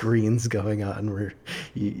screens going on where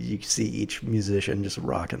you see each musician just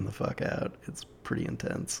rocking the fuck out. It's pretty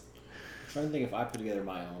intense. I'm trying to think if I put together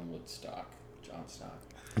my own Woodstock, John Stock.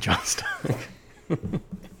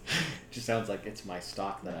 Just sounds like it's my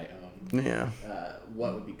stock that I own. Yeah.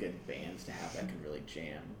 What would be good bands to have that could really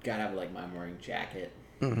jam? Gotta have like My Morning Jacket.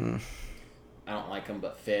 Mm-hmm. I don't like them,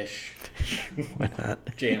 but Fish. Why not?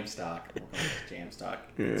 Jam Stock. Jam Stock.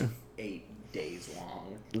 Yeah. It's 8 days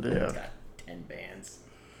long. Yeah. It's got 10 bands.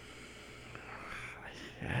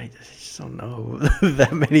 I just don't know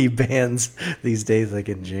that many bands these days that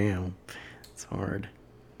can jam. It's hard.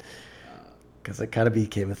 Because it kind of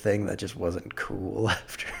became a thing that just wasn't cool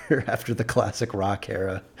after the classic rock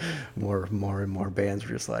era. More and more bands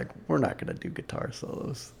were just like, we're not going to do guitar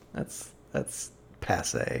solos. That's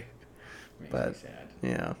passé. Makes But me sad.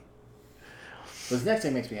 yeah. But this next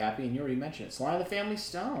thing makes me happy, and you already mentioned it. Sly and the Family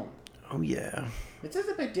Stone. Oh yeah. It says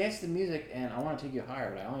about Dance to the Music and I Want to Take You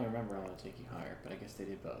Higher, but I only remember I Want to Take You Higher. But I guess they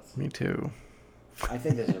did both. Me too. I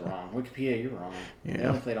think this is wrong. Wikipedia, you're wrong. They Yeah.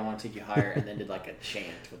 only played I Want to Take You Higher and then did like a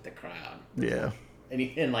chant with the crowd. Yeah.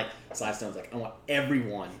 And like Sly Stone's like, I want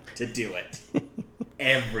everyone to do it.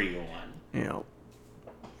 Everyone. Yeah.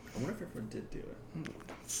 I wonder if everyone did do it.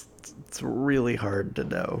 It's really hard to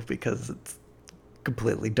know because it's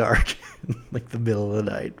completely dark in like the middle of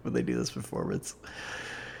the night when they do this performance.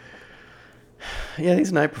 Yeah,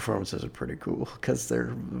 these night performances are pretty cool because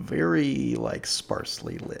they're very like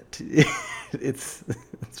sparsely lit. It's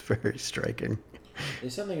very striking.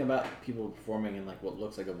 There's something about people performing in like what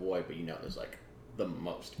looks like a void, but you know there's like the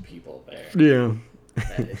most people there. Yeah.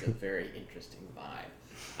 That is a very interesting vibe.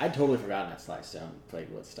 I'd totally forgotten that Sly Stone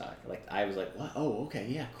played Woodstock. Like I was like, what? Oh, okay,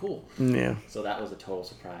 yeah, cool. Yeah. So that was a total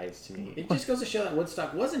surprise to me. It just goes to show that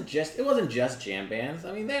Woodstock wasn't just jam bands.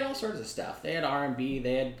 I mean, they had all sorts of stuff. They had R&B.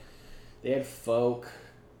 They had folk.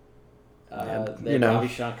 They had Ravi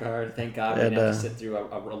Shankar. Thank God we didn't have to sit through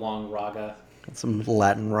a long raga. Some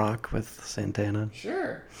Latin rock with Santana.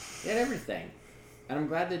 Sure, they had everything, and I'm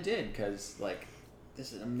glad they did because like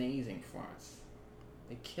this is an amazing performance.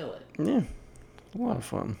 They kill it. Yeah, a lot of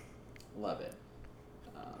fun. Love it.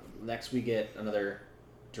 Next, we get another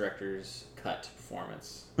director's cut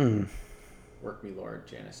performance. Work Me Lord,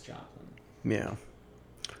 Janis Joplin. Yeah.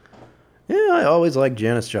 Yeah, I always liked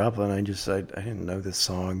Janis Joplin. I didn't know this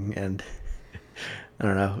song, and I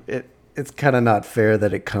don't know. It's kind of not fair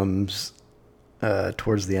that it comes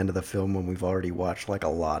towards the end of the film when we've already watched like a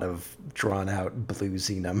lot of drawn out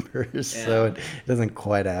bluesy numbers, Yeah. so it doesn't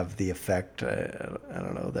quite have the effect. I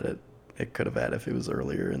don't know that it could have had if it was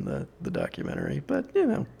earlier in the documentary. But you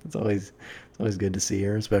know, it's always good to see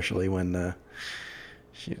her, especially when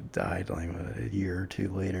she died like a year or two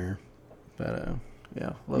later. But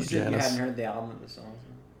yeah, love You said you Janis. hadn't heard the album of the songs?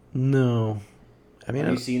 No, I mean,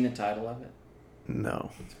 Have you seen the title of it? no.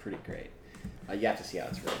 It's pretty great. You have to see how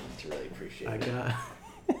it's written to really appreciate I it.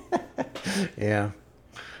 got. Yeah.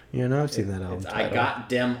 Yeah, no, I've seen that album. I got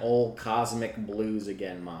dem old cosmic blues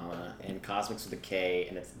again, mama. And cosmic's with a K,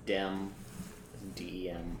 and it's dem,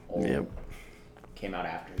 D-E-M, old. Yep. Came out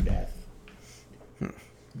after her death.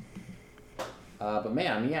 But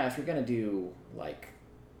man, I mean, yeah, if you're gonna do like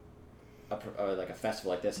a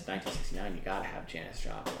festival like this in 1969, you gotta have Janis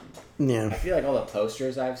Joplin. Yeah. I feel like all the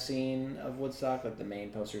posters I've seen of Woodstock, like the main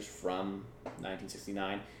posters from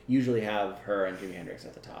 1969, usually have her and Jimi Hendrix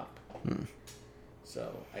at the top.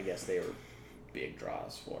 So I guess they were big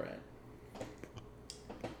draws for it.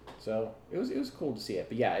 So it was cool to see it.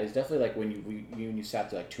 But yeah, it was definitely like when you sat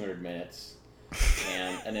through like 200 minutes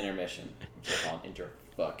and an intermission, which I call an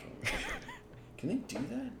inter-fucking mission. Can they do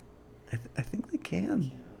that? I think they can.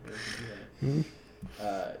 Yeah, they can do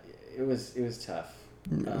that. It was tough.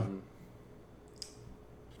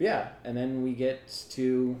 Yeah, and then we get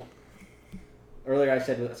to earlier I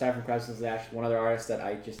said aside from Crosby, Nash, one other artist that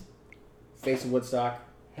I just face of Woodstock,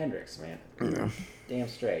 Hendrix, man. Yeah. Damn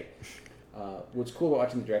straight. What's cool about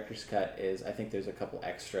watching the director's cut is I think there's a couple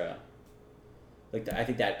extra. I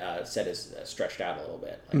think that set is stretched out a little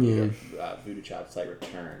bit. Like you get Voodoo Child's Slight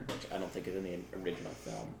Return, which I don't think is in the original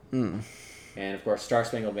film. And of course, Star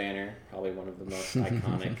Spangled Banner, probably one of the most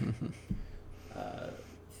iconic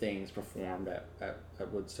things performed at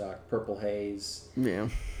Woodstock. Purple Haze. Yeah.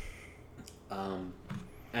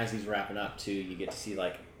 As he's wrapping up too, you get to see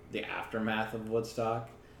like the aftermath of Woodstock.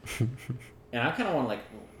 And I kind of want to like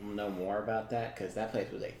know more about that because that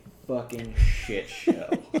place was a fucking shit show.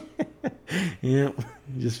 Yep.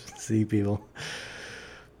 You just see people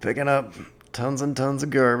picking up tons and tons of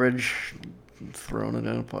garbage, throwing it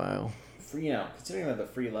in a pile. Considering that the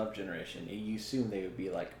free love generation, you assume they would be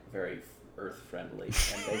like very earth friendly,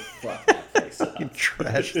 and they fucked that place up. You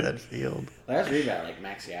trash that field. Like, I was reading about like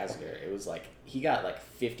Max Yasgur. It was like he got like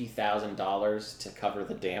 $50,000 to cover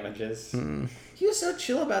the damages. He was so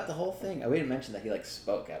chill about the whole thing. We didn't mention that he like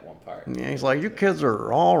spoke at one part. Yeah, he's like, "You kids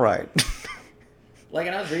are all right." Like,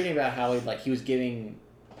 and I was reading about how he was giving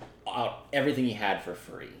out everything he had for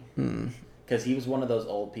free. Because he was one of those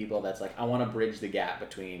old people that's like, I want to bridge the gap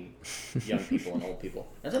between young people and old people.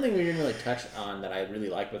 And something we didn't really touch on that I really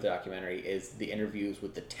liked with the documentary is the interviews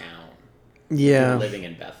with the town. Yeah. Living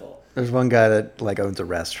in Bethel. There's one guy that like owns a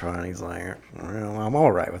restaurant. And he's like, "Well, I'm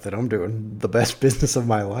all right with it. I'm doing the best business of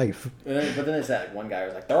my life." But then there's that one guy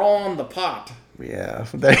who's like, they're all on the pot. Yeah,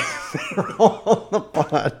 they're all on the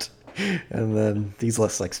pot. And then these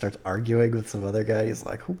like starts arguing with some other guy. He's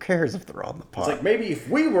like, "Who cares if they're on the pot?" It's like, maybe if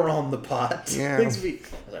we were on the pot, Yeah. things would be...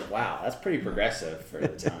 I was like, wow, that's pretty progressive for the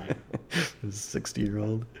time. This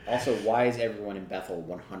 60-year-old. Also, why is everyone in Bethel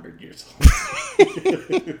 100 years old?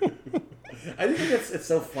 I think it's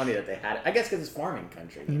so funny that they had it. I guess because it's farming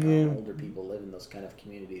country. Older people live in those kind of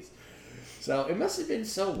communities. So it must have been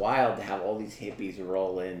so wild to have all these hippies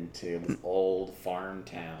roll into this old farm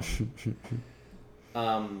town.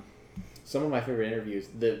 Some of my favorite interviews,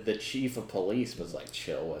 the chief of police was like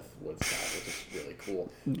chill with Woodstock, which is really cool.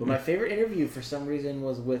 But my favorite interview for some reason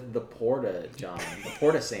was with the Porta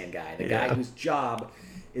Sand guy, the guy whose job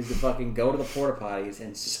is to fucking go to the porta potties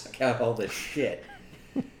and suck out all this shit.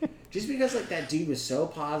 Just because like that dude was so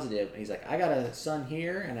positive, and he's like, I got a son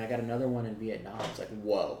here and I got another one in Vietnam. It's like,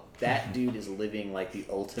 whoa, that dude is living like the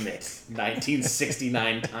ultimate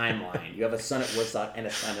 1969 timeline. You have a son at Woodstock and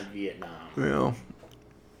a son in Vietnam. Yeah.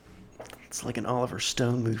 It's like an Oliver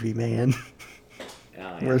Stone movie, man.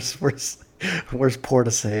 Oh, yeah. Where's Porta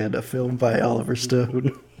Sand, a film by Oliver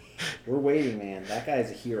Stone? We're waiting, man. That guy's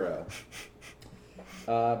a hero.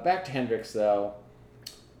 Back to Hendrix, though.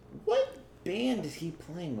 What band is he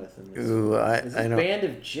playing with in this? Ooh, is this I don't... Band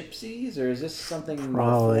of Gypsies, or is this something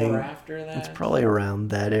Probably, before or after that? It's probably around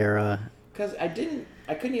that era. Because I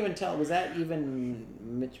couldn't even tell. Was that even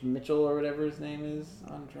Mitchell or whatever his name is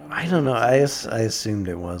on drums? I don't know. I assumed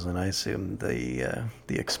it wasn't. I assumed the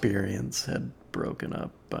Experience had broken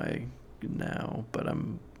up by now, but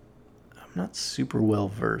I'm not super well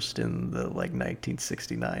versed in the like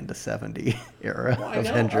 1969 to 70 era of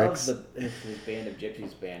Hendrix. Of his Band of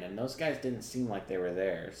Gypsies band, and those guys didn't seem like they were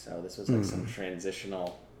there. So this was like some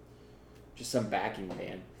transitional, just some backing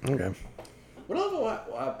band. Okay. What I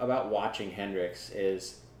love about watching Hendrix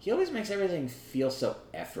is he always makes everything feel so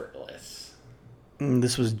effortless.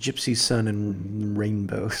 This was Gypsy Sun and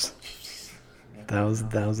Rainbows. That was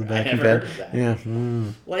the I backing never band. heard of that. Yeah.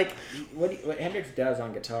 Like what Hendrix does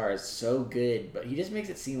on guitar is so good, but he just makes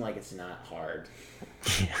it seem like it's not hard.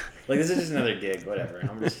 Yeah. Like this is just another gig, whatever.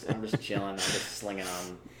 I'm just chilling. I'm just slinging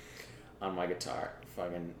on my guitar.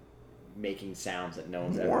 Fucking making sounds that no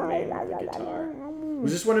one's ever made with the guitar.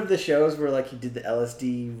 Was this one of the shows where like he did the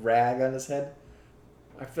LSD rag on his head?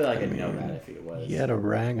 I feel like I'd know that if it was. He had a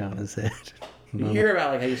rag on his head. You hear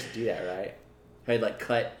about like how he used to do that, right? How he'd like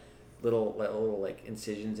cut little like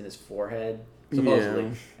incisions in his forehead, supposedly, Yeah.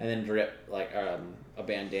 and then drip like a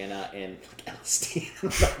bandana and like,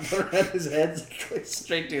 LSD around his head, like,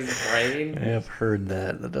 straight to his brain. I have heard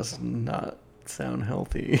that. That does not sound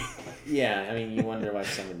healthy. Yeah, I mean, you wonder why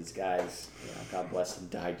some of these guys, God bless them,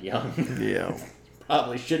 died young. Yeah.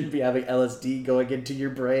 Probably shouldn't be having LSD going into your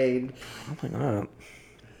brain. Probably not.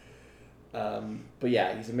 But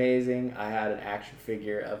yeah, he's amazing. I had an action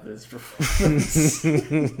figure of this performance.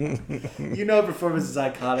 A performance is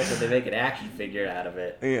iconic when they make an action figure out of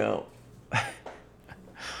it. Yeah.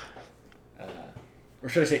 Or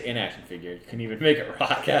should I say an action figure? You couldn't even make it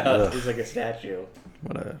rock out. Ugh. He's like a statue.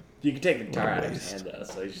 What a You can take the guitar What a out of his waste. hand though,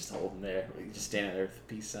 so he's just holding there. He's just standing there with the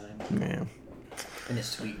peace sign. man. And his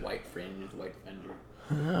sweet white fringe with white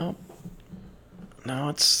fender. No,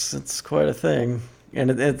 it's quite a thing, and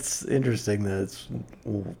it's interesting that it's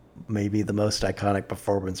maybe the most iconic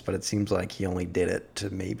performance, but it seems like he only did it to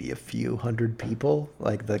maybe a few hundred people.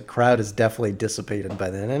 Like the crowd is definitely dissipated by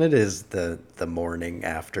then, and it is the morning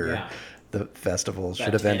after Yeah. the festival About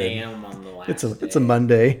should have 10 ended. a.m. on the last It's a day.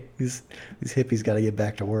 Monday. These hippies got to get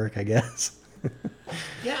back to work, I guess.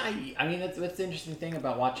 Yeah, I mean, that's the interesting thing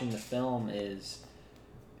about watching the film is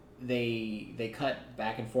they cut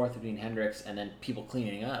back and forth between Hendrix and then people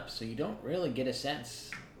cleaning up, so you don't really get a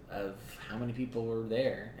sense of how many people were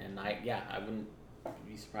there. And I wouldn't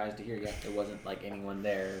be surprised to hear there wasn't like anyone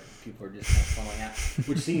there. People were just kind of funneling out,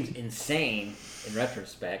 which seems insane in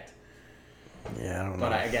retrospect. Yeah, I don't know.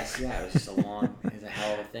 But I guess it was just it's a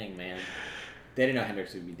hell of a thing, man. They didn't know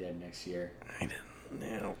Hendrix would be dead next year. I didn't.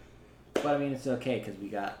 Yeah. But I mean, it's okay because we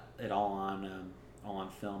got it all on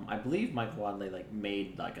film. I believe Michael Wadley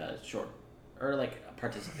made a short, or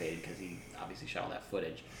participated because he obviously shot all that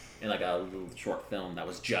footage in a little short film that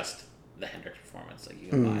was just the Hendrix performance. Like you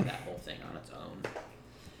can buy that whole thing on its own,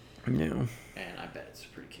 Yeah. and I bet it's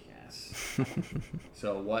pretty kick-ass.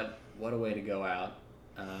 So what a way to go out.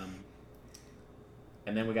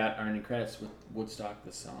 And then we got our ending credits with Woodstock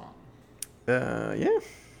the song. Yeah.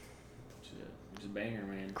 It's a banger,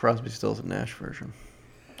 man. Crosby, Stills, and Nash version.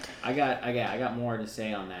 I got more to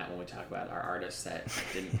say on that when we talk about our artists that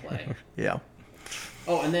didn't play. Yeah.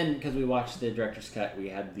 Oh, and then because we watched the director's cut, we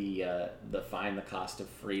had the Find the Cost of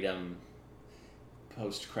Freedom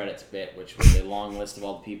post credits bit, which was a long list of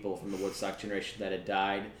all the people from the Woodstock generation that had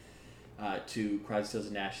died, to Crosby, Stills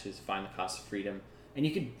and Nash's Find the Cost of Freedom. And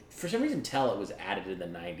you could, for some reason, tell it was added in the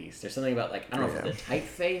 90s. There's something about, I don't know if it's the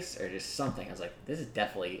typeface or just something. I was like, this is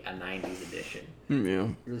definitely a 90s edition. Yeah.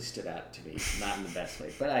 It really stood out to me, not in the best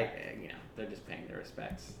way. But, they're just paying their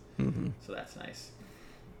respects. Mm-hmm. So that's nice.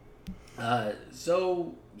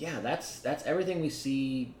 That's everything we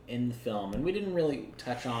see in the film. And we didn't really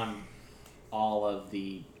touch on all of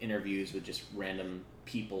the interviews with just random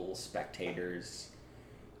people, spectators.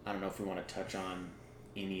 I don't know if we want to touch on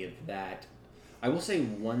any of that. I will say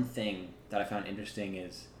one thing that I found interesting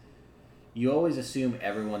is you always assume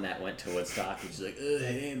everyone that went to Woodstock is just like, oh,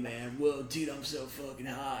 hey, man, whoa, dude, I'm so fucking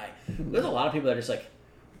high. There's a lot of people that are just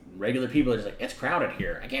regular people are just it's crowded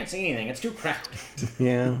here. I can't see anything. It's too crowded.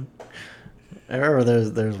 Yeah. I remember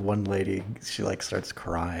there's one lady, she starts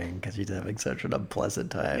crying because she's having such an unpleasant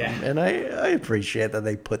time. Yeah. And I appreciate that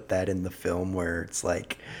they put that in the film where it's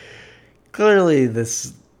clearly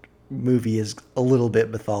this movie is a little bit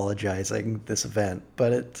mythologizing this event,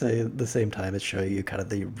 but at the same time it's showing you kind of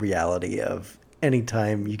the reality of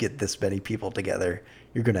anytime you get this many people together,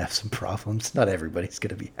 you're going to have some problems. Not everybody's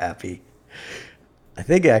going to be happy. I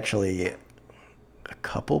think actually a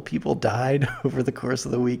couple people died over the course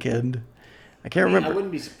of the weekend. I can't remember. I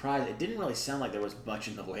wouldn't be surprised. It didn't really sound like there was much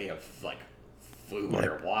in the way of food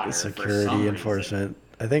or water. The for security some enforcement.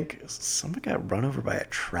 I think someone got run over by a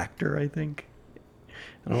tractor, I think.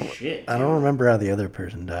 Shit. I don't remember how the other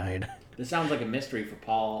person died. This sounds like a mystery for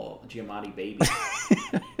Paul Giamatti baby.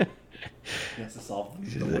 He has to solve the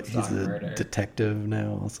He's Woodstock a murder. detective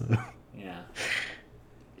now, also. Yeah.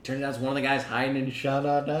 It turns out it's one of the guys hiding in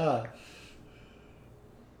Sha-Da-Da.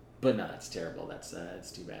 But no, that's terrible. That's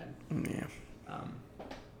too bad. Yeah.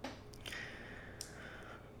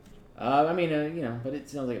 But it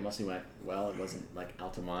sounds like it mostly went well. It wasn't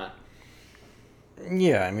Altamont.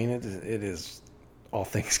 Yeah, I mean, it is, all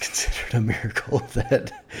things considered, a miracle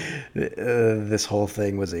that this whole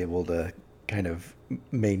thing was able to kind of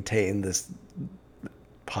maintain this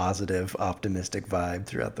positive, optimistic vibe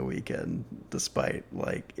throughout the weekend, despite,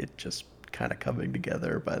 it just kind of coming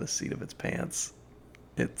together by the seat of its pants.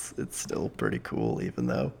 it's still pretty cool, even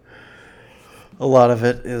though a lot of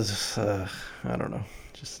it is I don't know,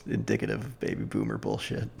 just indicative of baby boomer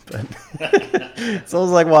bullshit. But it's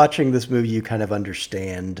almost like watching this movie, you kind of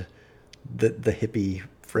understand the hippie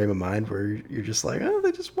frame of mind where you're just like, oh,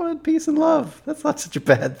 they just wanted peace and love. That's not such a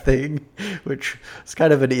bad thing, which is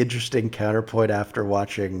kind of an interesting counterpoint after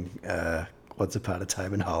watching Once Upon a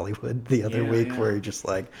Time in Hollywood the other week, where you're just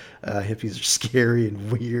like, hippies are scary and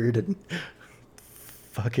weird and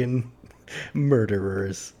fucking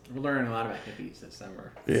murderers. We're learning a lot about hippies this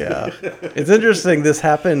summer. Yeah. It's interesting. This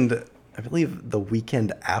happened, I believe, the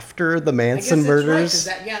weekend after the Manson murders.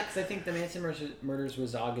 Right, because I think the Manson murders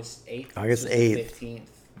was August 8th. August 8th. 15th.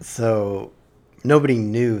 So nobody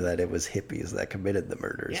knew that it was hippies that committed the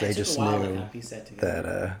murders. Yeah, they just knew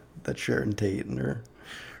that Sharon Tate and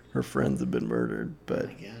her friends had been murdered. But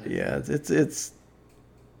yeah, it's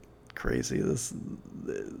crazy. This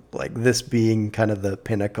being kind of the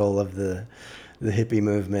pinnacle of the hippie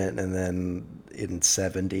movement, and then in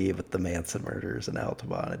 70 with the Manson murders in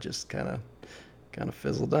Altamont, it just kind of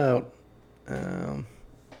fizzled out.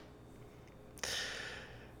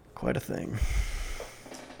 Quite a thing.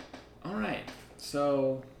 All right,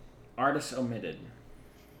 so artists omitted.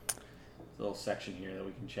 A little section here that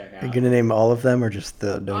we can check out. Are you gonna name all of them or just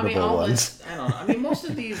the notable ones? I don't know. I mean, most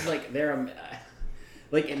of these they're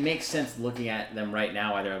it makes sense looking at them right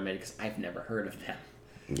now why they're omitted because I've never heard of them.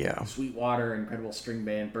 Yeah. Sweetwater, Incredible String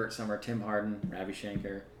Band, Burt Summer, Tim Hardin, Ravi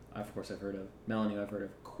Shankar. Of course, I've heard of Melanie. I've heard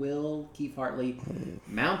of Quill, Keith Hartley,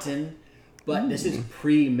 Mountain. But this is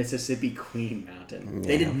pre-Mississippi Queen Mountain. Yeah.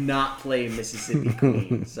 They did not play Mississippi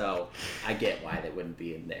Queen, so I get why they wouldn't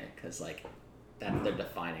be in there because that's their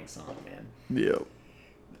defining song, man. Yeah.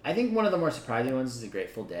 I think one of the more surprising ones is The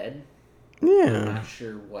Grateful Dead. Yeah. I'm not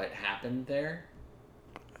sure what happened there.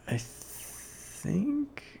 I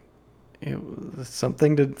think it was some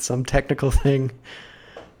technical thing.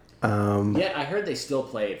 Yeah, I heard they still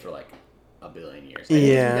played for a billion years.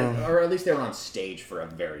 Yeah. Or at least they were on stage for a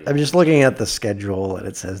very long I'm just looking at the schedule, and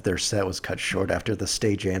it says their set was cut short after the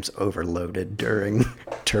stage amps overloaded during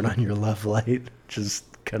Turn On Your Love Light, which is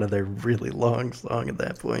kind of their really long song at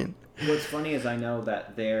that point. What's funny is I know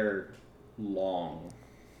that their long,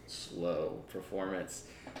 slow performance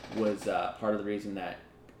was part of the reason that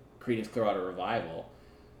Creedence Clearwater Revival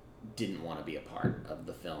didn't want to be a part of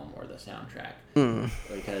the film or the soundtrack.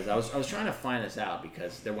 Because I was trying to find this out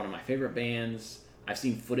because they're one of my favorite bands. I've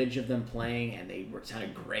seen footage of them playing and they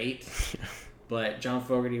sounded great. But John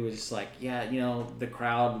Fogerty was just like, yeah, the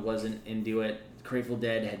crowd wasn't into it. Grateful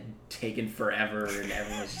Dead had taken forever and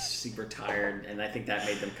everyone was just super tired, and I think that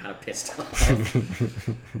made them kind of pissed off.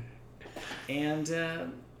 And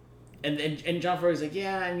John Fogerty was like,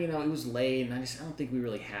 yeah, and it was late, and I don't think we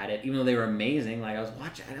really had it, even though they were amazing. I was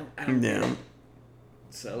watching, I don't know.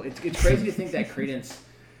 So it's crazy to think that Creedence,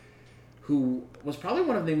 who was probably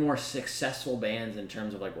one of the more successful bands in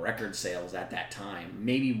terms of record sales at that time,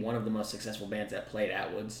 maybe one of the most successful bands that played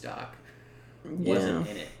at Woodstock, wasn't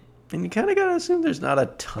in it. And you kind of gotta assume there's not a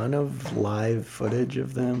ton of live footage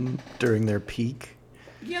of them during their peak.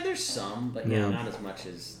 Yeah, there's some, but not as much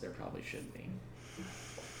as there probably should be.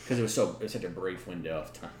 Because it was such a brief window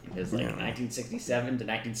of time. It was 1967 to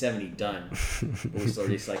 1970 done. We still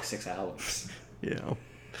released 6 albums. Yeah.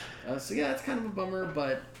 So yeah, that's kind of a bummer,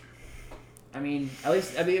 but at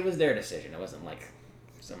least it was their decision. It wasn't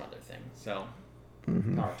some other thing. So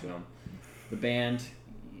power to them. The band,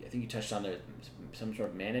 I think you touched on some sort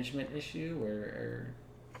of management issue or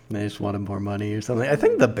they just wanted more money or something. I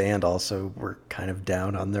think the band also were kind of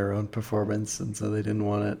down on their own performance, and so they didn't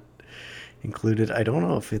want it included. I don't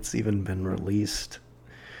know if it's even been released,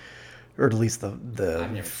 or at least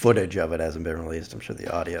the footage of it hasn't been released. I'm sure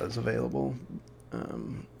the audio is available.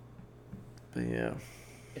 But yeah.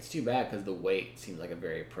 It's too bad because The Wait seems like a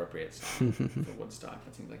very appropriate song for Woodstock.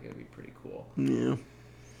 That seems like it would be pretty cool. Yeah.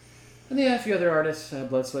 And a few other artists,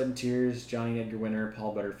 Blood, Sweat, and Tears, Johnny Edgar Winter,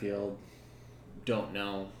 Paul Butterfield. Don't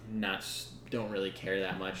know, don't really care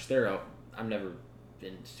that much. I've never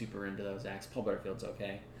been super into those acts. Paul Butterfield's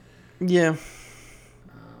okay. Yeah.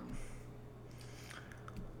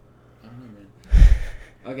 I don't know, man.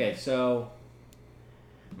 Okay, so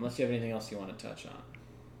unless you have anything else you want to touch on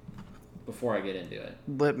before I get into it.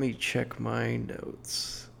 Let me check my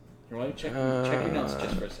notes. Here, why don't you check your notes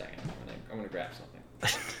just for a second. I'm gonna grab something.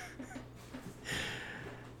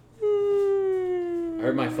 I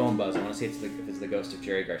heard my phone buzz. I want to see if it's the ghost of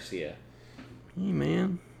Jerry Garcia. Hey,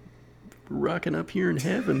 man. We're rocking up here in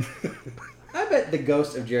heaven. I bet the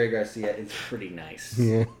ghost of Jerry Garcia is pretty nice.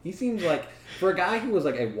 Yeah. He seems like, for a guy who was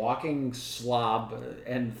like a walking slob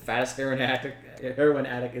and fattest heroin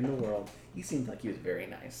addict in the world, he seemed like he was very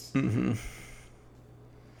nice. Mm-hmm.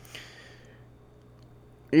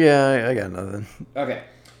 Yeah, I got nothing. Okay,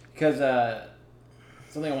 because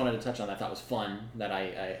something I wanted to touch on that I thought was fun that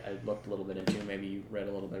I looked a little bit into, maybe you read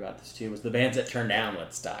a little bit about this too, was the bands that turned down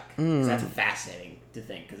Woodstock. 'Cause that's fascinating to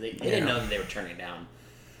think, because they didn't know that they were turning down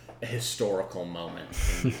a historical moment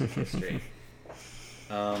in music history.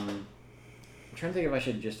 I'm trying to think if I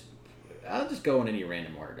should I'll just go in any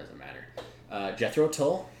random order, doesn't matter. Jethro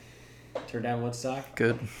Tull turned down Woodstock.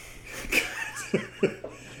 Good.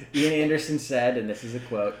 Ian Anderson said, and this is a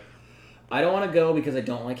quote, "I don't want to go because I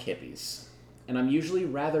don't like hippies. And I'm usually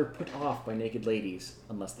rather put off by naked ladies,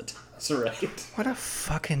 unless the time's right." What a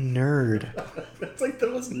fucking nerd. That's like the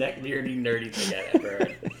most nerdy thing I've ever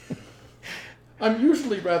heard. "I'm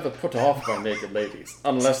usually rather put off by naked ladies,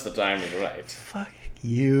 unless the time is right." Fuck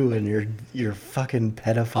you and your fucking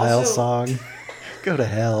pedophile Also- song. Go to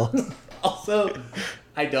hell. Also,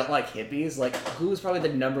 I don't like hippies. Like, who was probably the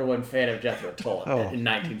number one fan of Jethro Tull Oh. in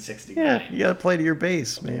 1969? Yeah, you gotta play to your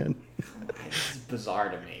base, man. This is bizarre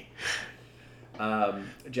to me.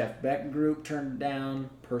 Jeff Beck group turned down.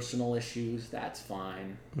 Personal issues, that's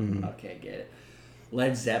fine. Okay, get it.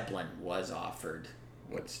 Led Zeppelin was offered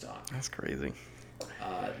Woodstock. That's crazy.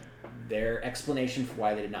 Their explanation for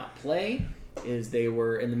why they did not play is they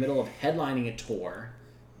were in the middle of headlining a tour.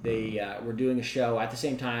 They were doing a show at the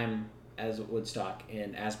same time as Woodstock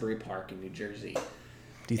in Asbury Park in New Jersey.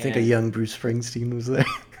 Do you think a And- young Bruce Springsteen was there?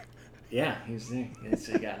 Yeah, he was there.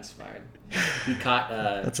 So he got inspired. He caught.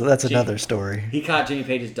 That's another story. He caught Jimmy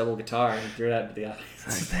Page's double guitar and threw it out into the Like,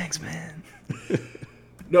 audience. thanks, man.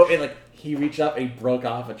 No, and like he reached up and he broke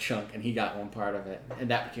off a chunk and he got one part of it, and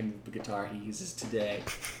that became the guitar he uses today.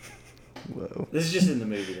 Whoa. This is just in the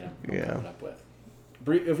movie that I'm Yeah. coming up with.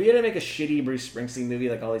 If we had to make a shitty Bruce Springsteen movie,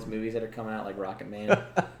 like all these movies that are coming out, like Rocket Man,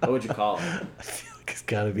 what would you call it? I feel like it's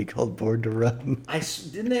gotta be called Born to Run.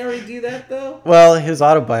 Didn't they already do that though? Well, his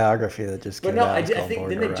autobiography that just But came no, out I is called think Born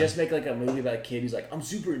didn't to they Run. just make like a movie about a kid who's like, I'm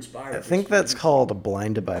super inspired. I by think that's called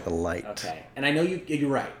Blinded by the Light. Okay, and I know you're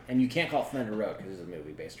right, and you can't call it Thunder Road because it's a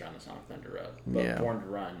movie based around the song Thunder Road. But Yeah. Born to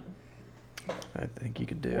Run, I think you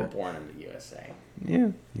could do or it. Born in the USA. Yeah,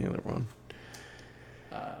 the other one.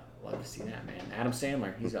 Love to see that, man. Adam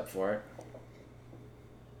Sandler, he's up for it.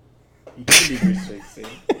 He could be Bruce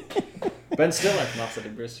Springsteen. Ben Stiller can also do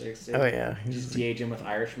Bruce Springsteen. Oh yeah, Just he's de-age him with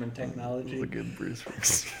Irishman technology. a good Bruce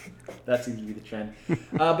Springsteen. That seems to be the trend.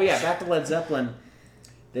 But yeah, back to Led Zeppelin.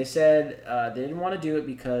 They said they didn't want to do it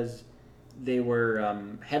because they were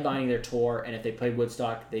headlining their tour, and if they played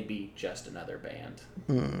Woodstock, they'd be just another band.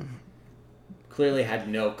 Clearly had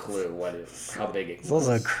no clue how big it was. It's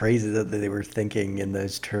also crazy that they were thinking in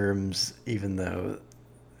those terms, even though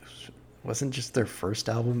it wasn't just their first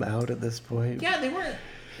album out at this point. Yeah, they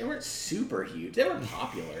weren't super huge. They were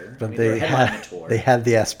popular. But they were they headlining had a tour. they had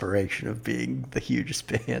the aspiration of being the hugest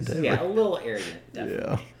band ever. Yeah, a little arrogant,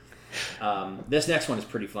 definitely. Yeah. This next one is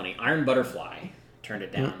pretty funny. Iron Butterfly turned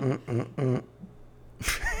it down.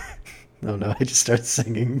 No, I just started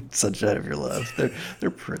singing "Sunshine of Your Love."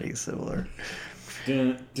 They're pretty similar.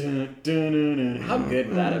 Dun, dun, dun, dun, dun. How good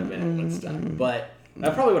would that have been at Woodstock? But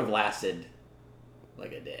that probably would have lasted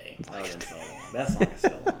like a day. That would have been so long. That song is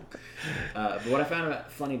so long. But what I found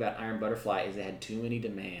funny about Iron Butterfly is they had too many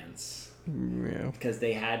demands. Yeah. Because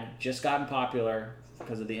they had just gotten popular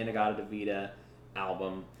because of the Inagata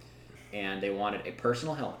album, and they wanted a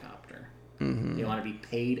personal helicopter. They wanted to be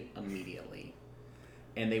paid immediately,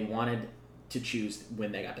 and they wanted to choose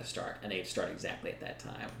when they got to start, and they'd start exactly at that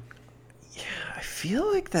time. Yeah, I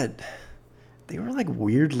feel like that they were like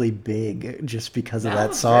weirdly big just because of That that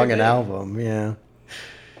was song very and big. album. Yeah.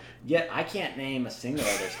 Yet I can't name a single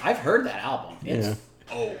of theirs. I've heard that album. It's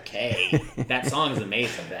okay. That song is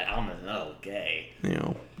amazing. That album is okay. You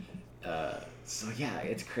know. So yeah,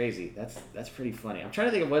 it's crazy. That's pretty funny. I'm trying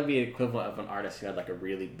to think of what would be the equivalent of an artist who had like a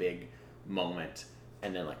really big moment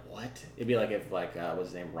and then like what? It'd be like if like what's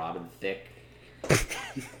his name, Robin Thicke,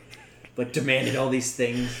 like demanded all these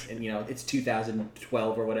things, and you know it's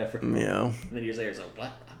 2012 or whatever. Yeah. And then years later, it's like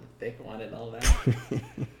what? Robin Thicke wanted all that.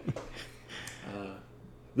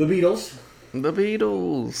 The Beatles. The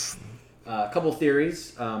Beatles. A couple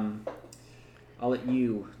theories. I'll let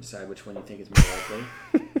you decide which one you think is more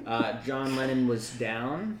likely. John Lennon was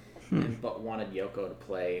down, but wanted Yoko to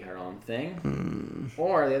play her own thing.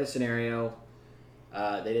 Or the other scenario,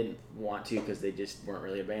 they didn't want to because they just weren't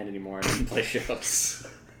really a band anymore and didn't play shows.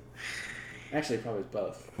 Actually, probably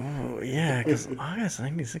both. Oh, yeah, because August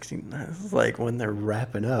 1969, this is like when they're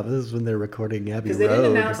wrapping up. This is when they're recording Abbey Because Road, they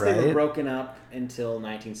didn't announce right? they were broken up until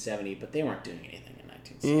 1970, but they weren't doing anything in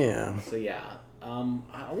 1970. Yeah. So yeah,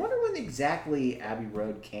 I wonder when exactly Abbey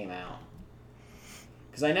Road came out.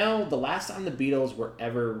 Because I know the last time the Beatles were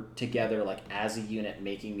ever together, like as a unit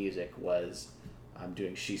making music, was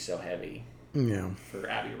doing "She's So Heavy" Yeah. for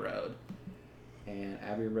Abbey Road, and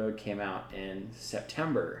Abbey Road came out in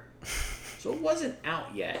September, so it wasn't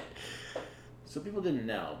out yet. So people didn't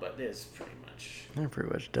know, but it's pretty much. They're pretty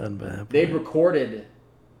much done by that point. They'd recorded.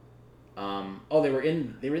 They were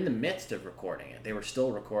in the midst of recording it. They were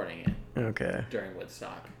still recording it Okay. during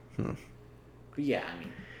Woodstock. But yeah, I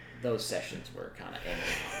mean, those sessions were kind of in and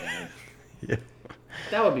out, man. Yeah.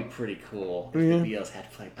 That would be pretty cool if the Beatles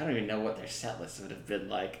had played. I don't even know what their set list would have been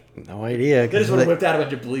like. No idea. They just would have whipped out a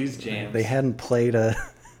bunch of blues jams. They hadn't played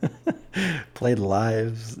played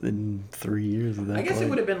live in 3 years at that I guess point. it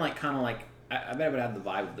would have been like kind of like I bet it would have the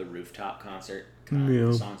vibe of the rooftop concert, kind of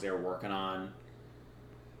the songs they were working on.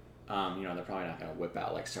 They're probably not going to whip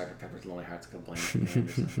out like Sgt. Pepper's Lonely Hearts Club Band or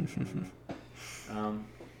something.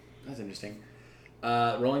 That's interesting.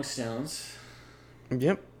 Rolling Stones.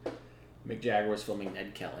 Yep. Mick Jagger was filming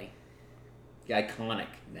Ned Kelly. The iconic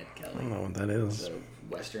Ned I Kelly. don't know what that is. So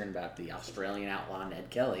Western about the Australian outlaw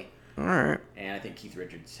Ned Kelly. All right. And I think Keith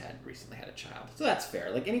Richards had recently had a child. So that's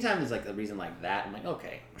fair. Like anytime there's like a reason like that, I'm like,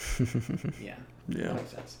 okay. Yeah. Yeah. That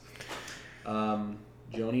makes sense.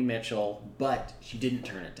 Joni Mitchell, but she didn't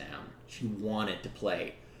turn it down. She wanted to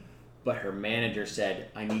play. But her manager said,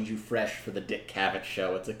 I need you fresh for the Dick Cavett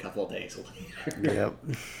show. It's a couple days later.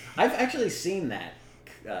 Yep. I've actually seen that,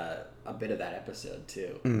 a bit of that episode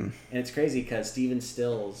too. And it's crazy because Steven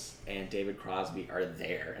Stills and David Crosby are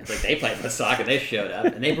there. It's like they played Woodstock and they showed up.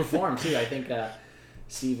 And they performed too. I think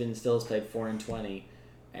Steven Stills played 4 and 20.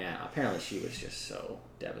 And apparently she was just so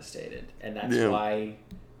devastated. And that's why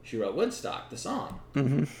she wrote Woodstock, the song.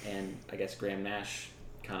 Mm-hmm. And I guess Graham Nash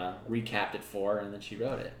kind of recapped it for her and then she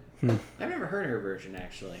wrote it. I've never heard her version,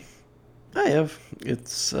 actually. I have.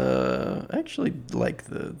 It's actually like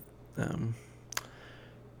the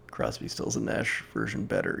Crosby, Stills, and Nash version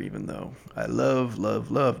better, even though I love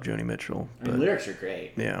Joni Mitchell. I mean, lyrics are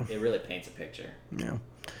great. Yeah. It really paints a picture. Yeah.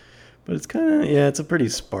 But it's kind of, it's a pretty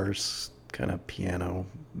sparse kind of piano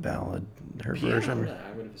ballad, her version. Really?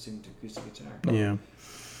 I would have assumed acoustic guitar. Yeah.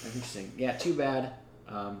 Interesting. Yeah, too bad.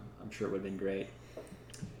 I'm sure it would have been great.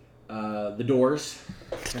 The Doors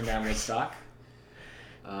turned down Woodstock.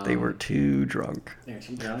 They were too drunk. They were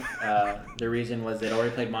too drunk. The reason was they'd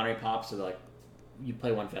already played Monterey Pop, so they're like, you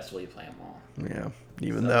play one festival, you play them all. Yeah.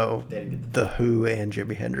 Even though they didn't get The Who and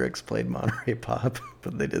Jimi Hendrix played Monterey Pop,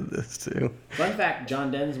 but they did this too. Fun fact,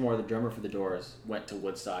 John Densmore, the drummer for the Doors, went to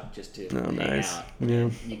Woodstock just to hang nice. out.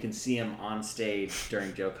 Yeah. You can see him on stage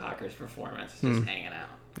during Joe Cocker's performance, just hanging out.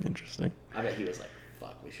 Interesting. I bet he was like,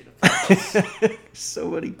 fuck, we should have played this.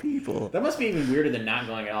 So many people. That must be even weirder than not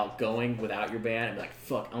going at all. Going without your band and be like,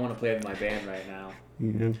 fuck, I want to play with my band right now.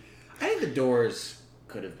 Yeah. I think the Doors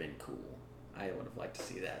could have been cool. I would have liked to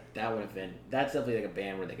see that. That's definitely like a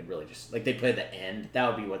band where they could really just, like they play the end.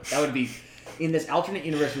 That would be, in this alternate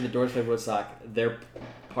universe where the Doors play Woodstock, their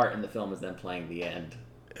part in the film is them playing the end.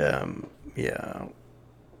 Yeah.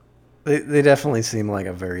 They definitely seem like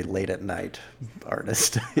a very late at night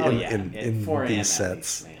artist in 4 a.m. these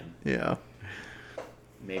sets. Least, man. Yeah.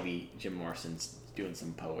 Maybe Jim Morrison's doing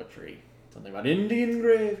some poetry. Something about Indian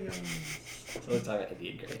graveyards. So let's talk about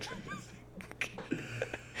Indian graveyards.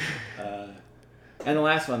 And the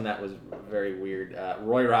last one that was very weird,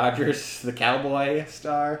 Roy Rogers, the cowboy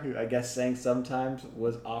star, who I guess sang sometimes,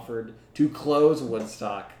 was offered to close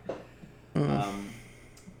Woodstock.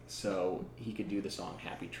 So he could do the song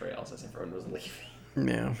Happy Trails as everyone was leaving.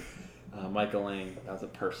 Yeah. Michael Lang, that was a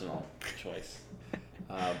personal choice.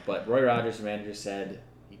 But Roy Rogers' manager said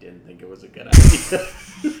he didn't think it was a good idea.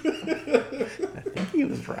 I think he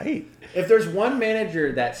was right. If there's one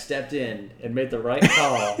manager that stepped in and made the right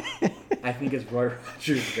call, I think it's Roy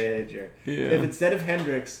Rogers' manager. Yeah. If instead of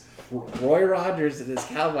Hendrix, Roy Rogers in his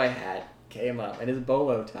cowboy hat came up and his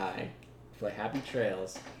bolo tie to play Happy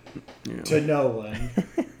Trails to no one.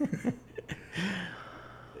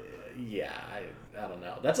 Yeah, I don't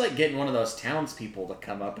know. That's like getting one of those townspeople to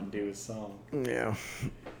come up and do a song. Yeah.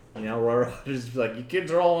 You know, Roy Rogers is like, you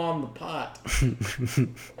kids are all on the pot.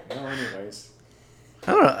 Well, anyways.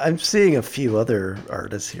 I don't know. I'm seeing a few other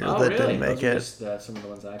artists here that didn't make Those are it. just some of the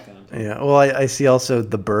ones I found. Yeah. Well, I see also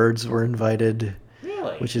the Byrds were invited,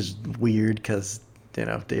 Really? which is weird because, David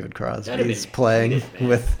That'd Crosby's have been playing heated, man.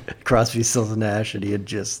 with Crosby, Stills, and Nash, and he had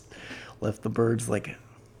just left the Byrds like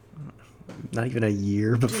not even a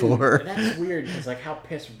year Dude, before. and that's weird because like how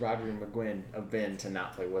pissed would Roger McGuinn have been to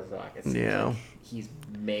not play Woodstock? It seems Yeah. like he's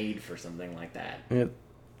made for something like that. It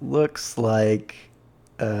looks like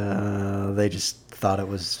they just thought it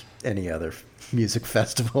was any other music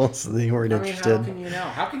festival, so they weren't I mean, interested. how can you know?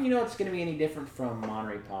 How can you know it's going to be any different from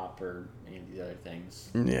Monterey Pop or any of these other things?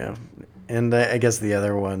 Yeah, and I guess the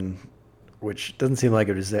other one, which doesn't seem like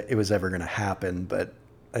it was ever going to happen, but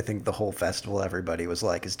I think the whole festival, everybody was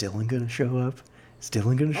like, "Is Dylan going to show up? Is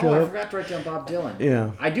Dylan going to show Oh, I up?" forgot to write down Bob Dylan.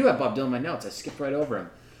 Yeah. I do have Bob Dylan in my notes. I skipped right over him.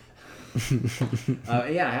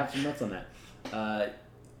 Yeah, I have some notes on that.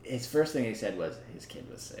 His first thing he said was his kid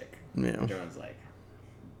was sick. Yeah. Everyone's like,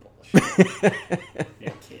 bullshit.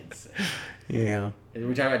 Your kid's sick. Yeah, Are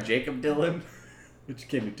we talking about Jacob Dylan? Which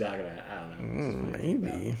kid we talking about? I don't know.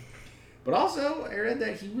 maybe. But also, I read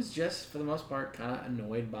that he was just, for the most part, kind of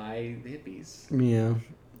annoyed by the hippies. Yeah.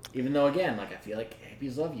 Even though, again, like I feel like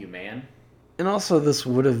hippies love you, man. And also, this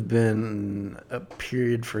would have been a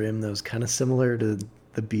period for him that was kind of similar to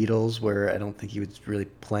the Beatles, where I don't think he was really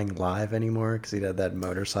playing live anymore because he'd had that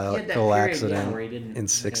motorcycle He had that period, accident yeah, where he didn't- in he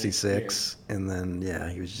 '66, and then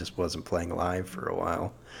he just wasn't playing live for a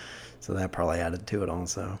while, so that probably added to it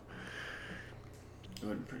also. It would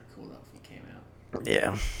have been pretty cool though if he came out.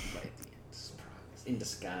 Yeah, Like, in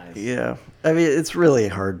disguise. yeah. I mean, it's really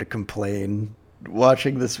hard to complain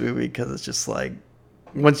watching this movie because it's just like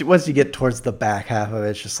once you get towards the back half of it,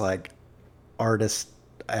 it's just like artist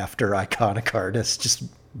after iconic artist just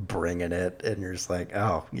bringing it, and you're just like,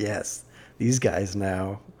 oh yes, these guys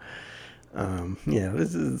now.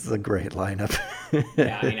 This is a great lineup.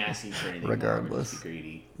 Yeah, I mean, ask you for anything Regardless. more, but just be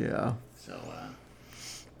greedy. Yeah. So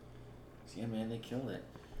yeah, man, they killed it.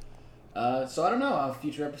 So I don't know, a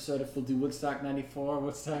future episode if we'll do Woodstock 94,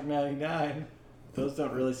 Woodstock 99. Those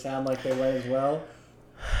don't really sound like they went as well.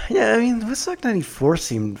 Yeah, I mean, Woodstock '94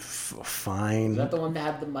 seemed fine. Is that the one that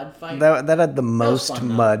had the mud fight? That had the was most fun,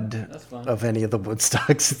 though. mud That's fun. of any of the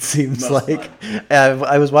Woodstocks, it seems Most like.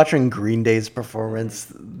 I was watching Green Day's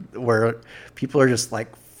performance where people are just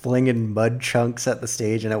like flinging mud chunks at the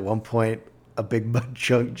stage, and at one point, a big mud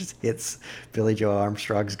chunk just hits Billy Joe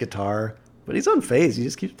Armstrong's guitar. But he's unfazed. He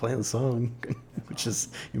just keeps playing the song, which is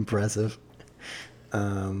impressive.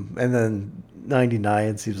 And then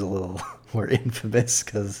 99 seems a little more infamous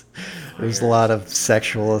because there's a lot of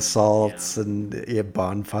sexual assaults and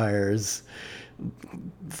bonfires,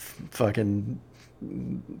 fucking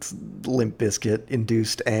Limp Bizkit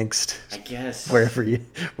induced angst. I guess.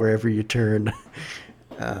 wherever you turn.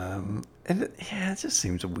 And it just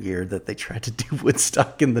seems weird that they tried to do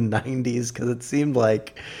Woodstock in the 90s because it seemed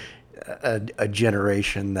like a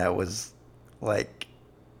generation that was like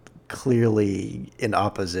clearly in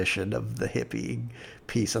opposition of the hippie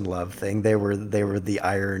peace and love thing. They were the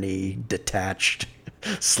irony detached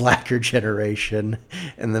slacker generation,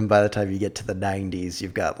 and then by the time you get to the 90s,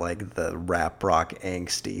 you've got like the rap rock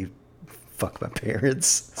angsty fuck my parents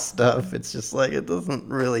stuff. It's just like it doesn't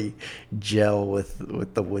really gel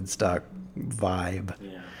with the Woodstock vibe.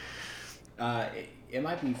 Yeah. It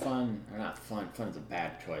might be fun, or not fun. Fun is a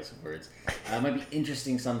bad choice of words. It might be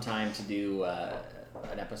interesting sometime to do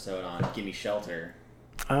an episode on Gimme Shelter,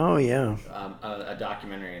 Oh yeah. a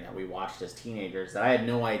documentary that we watched as teenagers that I had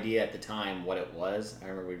no idea at the time what it was. I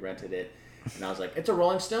remember we rented it, and I was like, it's a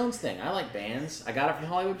Rolling Stones thing. I like bands. I got it from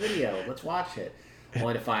Hollywood Video. Let's watch it.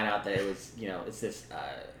 Only to find out that it was, it's this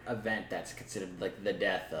event that's considered like the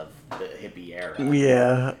death of the hippie era.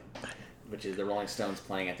 Yeah. Which is the Rolling Stones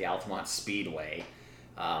playing at the Altamont Speedway.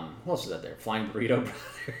 Who else was out there? Flying Burrito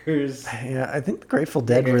Brothers. Yeah, I think the Grateful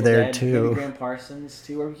Dead Grateful were there Dead, too. Maybe Graham Parsons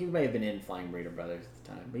too, or he may have been in Flying Burrito Brothers at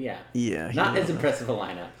the time. But yeah, Yeah, not he as was. impressive a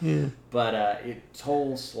lineup. Yeah. But it's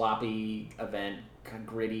whole sloppy event, kind of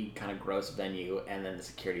gritty, kind of gross venue, and then the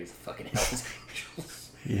security is fucking Hell's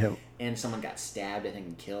Angels. Yep. And someone got stabbed, I think,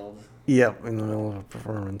 and killed. Yep, in the middle of a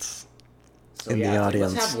performance. So In the yeah, it's like,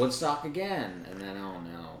 audience. let's have Woodstock again, and then oh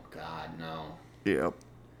no, God no. Yep.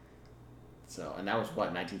 So and that was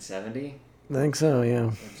what 1970. I think so,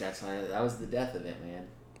 yeah. That was the death of it, man.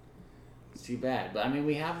 It's too bad. But, I mean,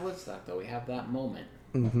 we have Woodstock, though. We have that moment.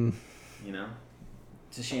 Mm-hmm. You know?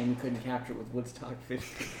 It's a shame we couldn't capture it with Woodstock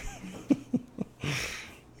 50.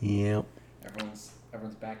 Yep.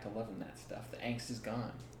 Everyone's back to loving that stuff. The angst is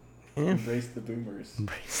gone. Yeah. Embrace the boomers.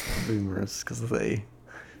 Embrace the boomers, because they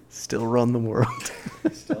still run the world.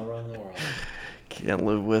 Still around the world. Can't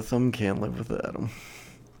live with them, can't live without them.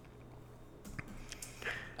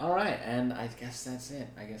 All right, and I guess that's it.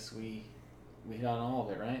 I guess we hit on all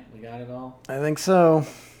of it, right? We got it all? I think so.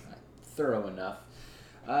 Thorough enough.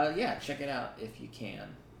 Yeah, check it out if you can.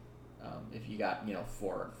 if you got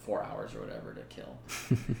 4 hours or whatever to kill.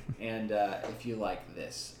 And if you like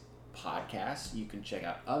this podcast, you can check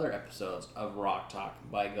out other episodes of Rock Talk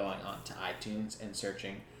by going on to iTunes and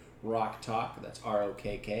searching Rock Talk, that's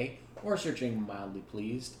ROKK, or searching Mildly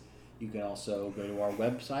Pleased. You can also go to our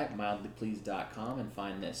website, mildlypleased.com, and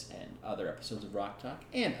find this and other episodes of Rock Talk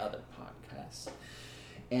and other podcasts.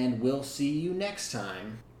 And we'll see you next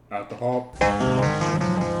time at the Hop.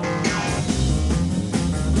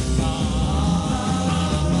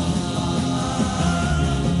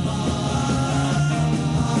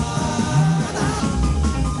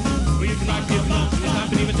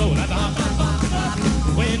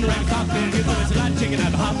 When rabbit talking, you know it's a lot chicken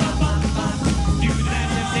at the hop. Do that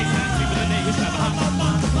and take that, sleep with the neighbors at the hop.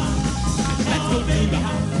 Let's go to the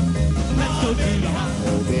hop. Let's go to the hop.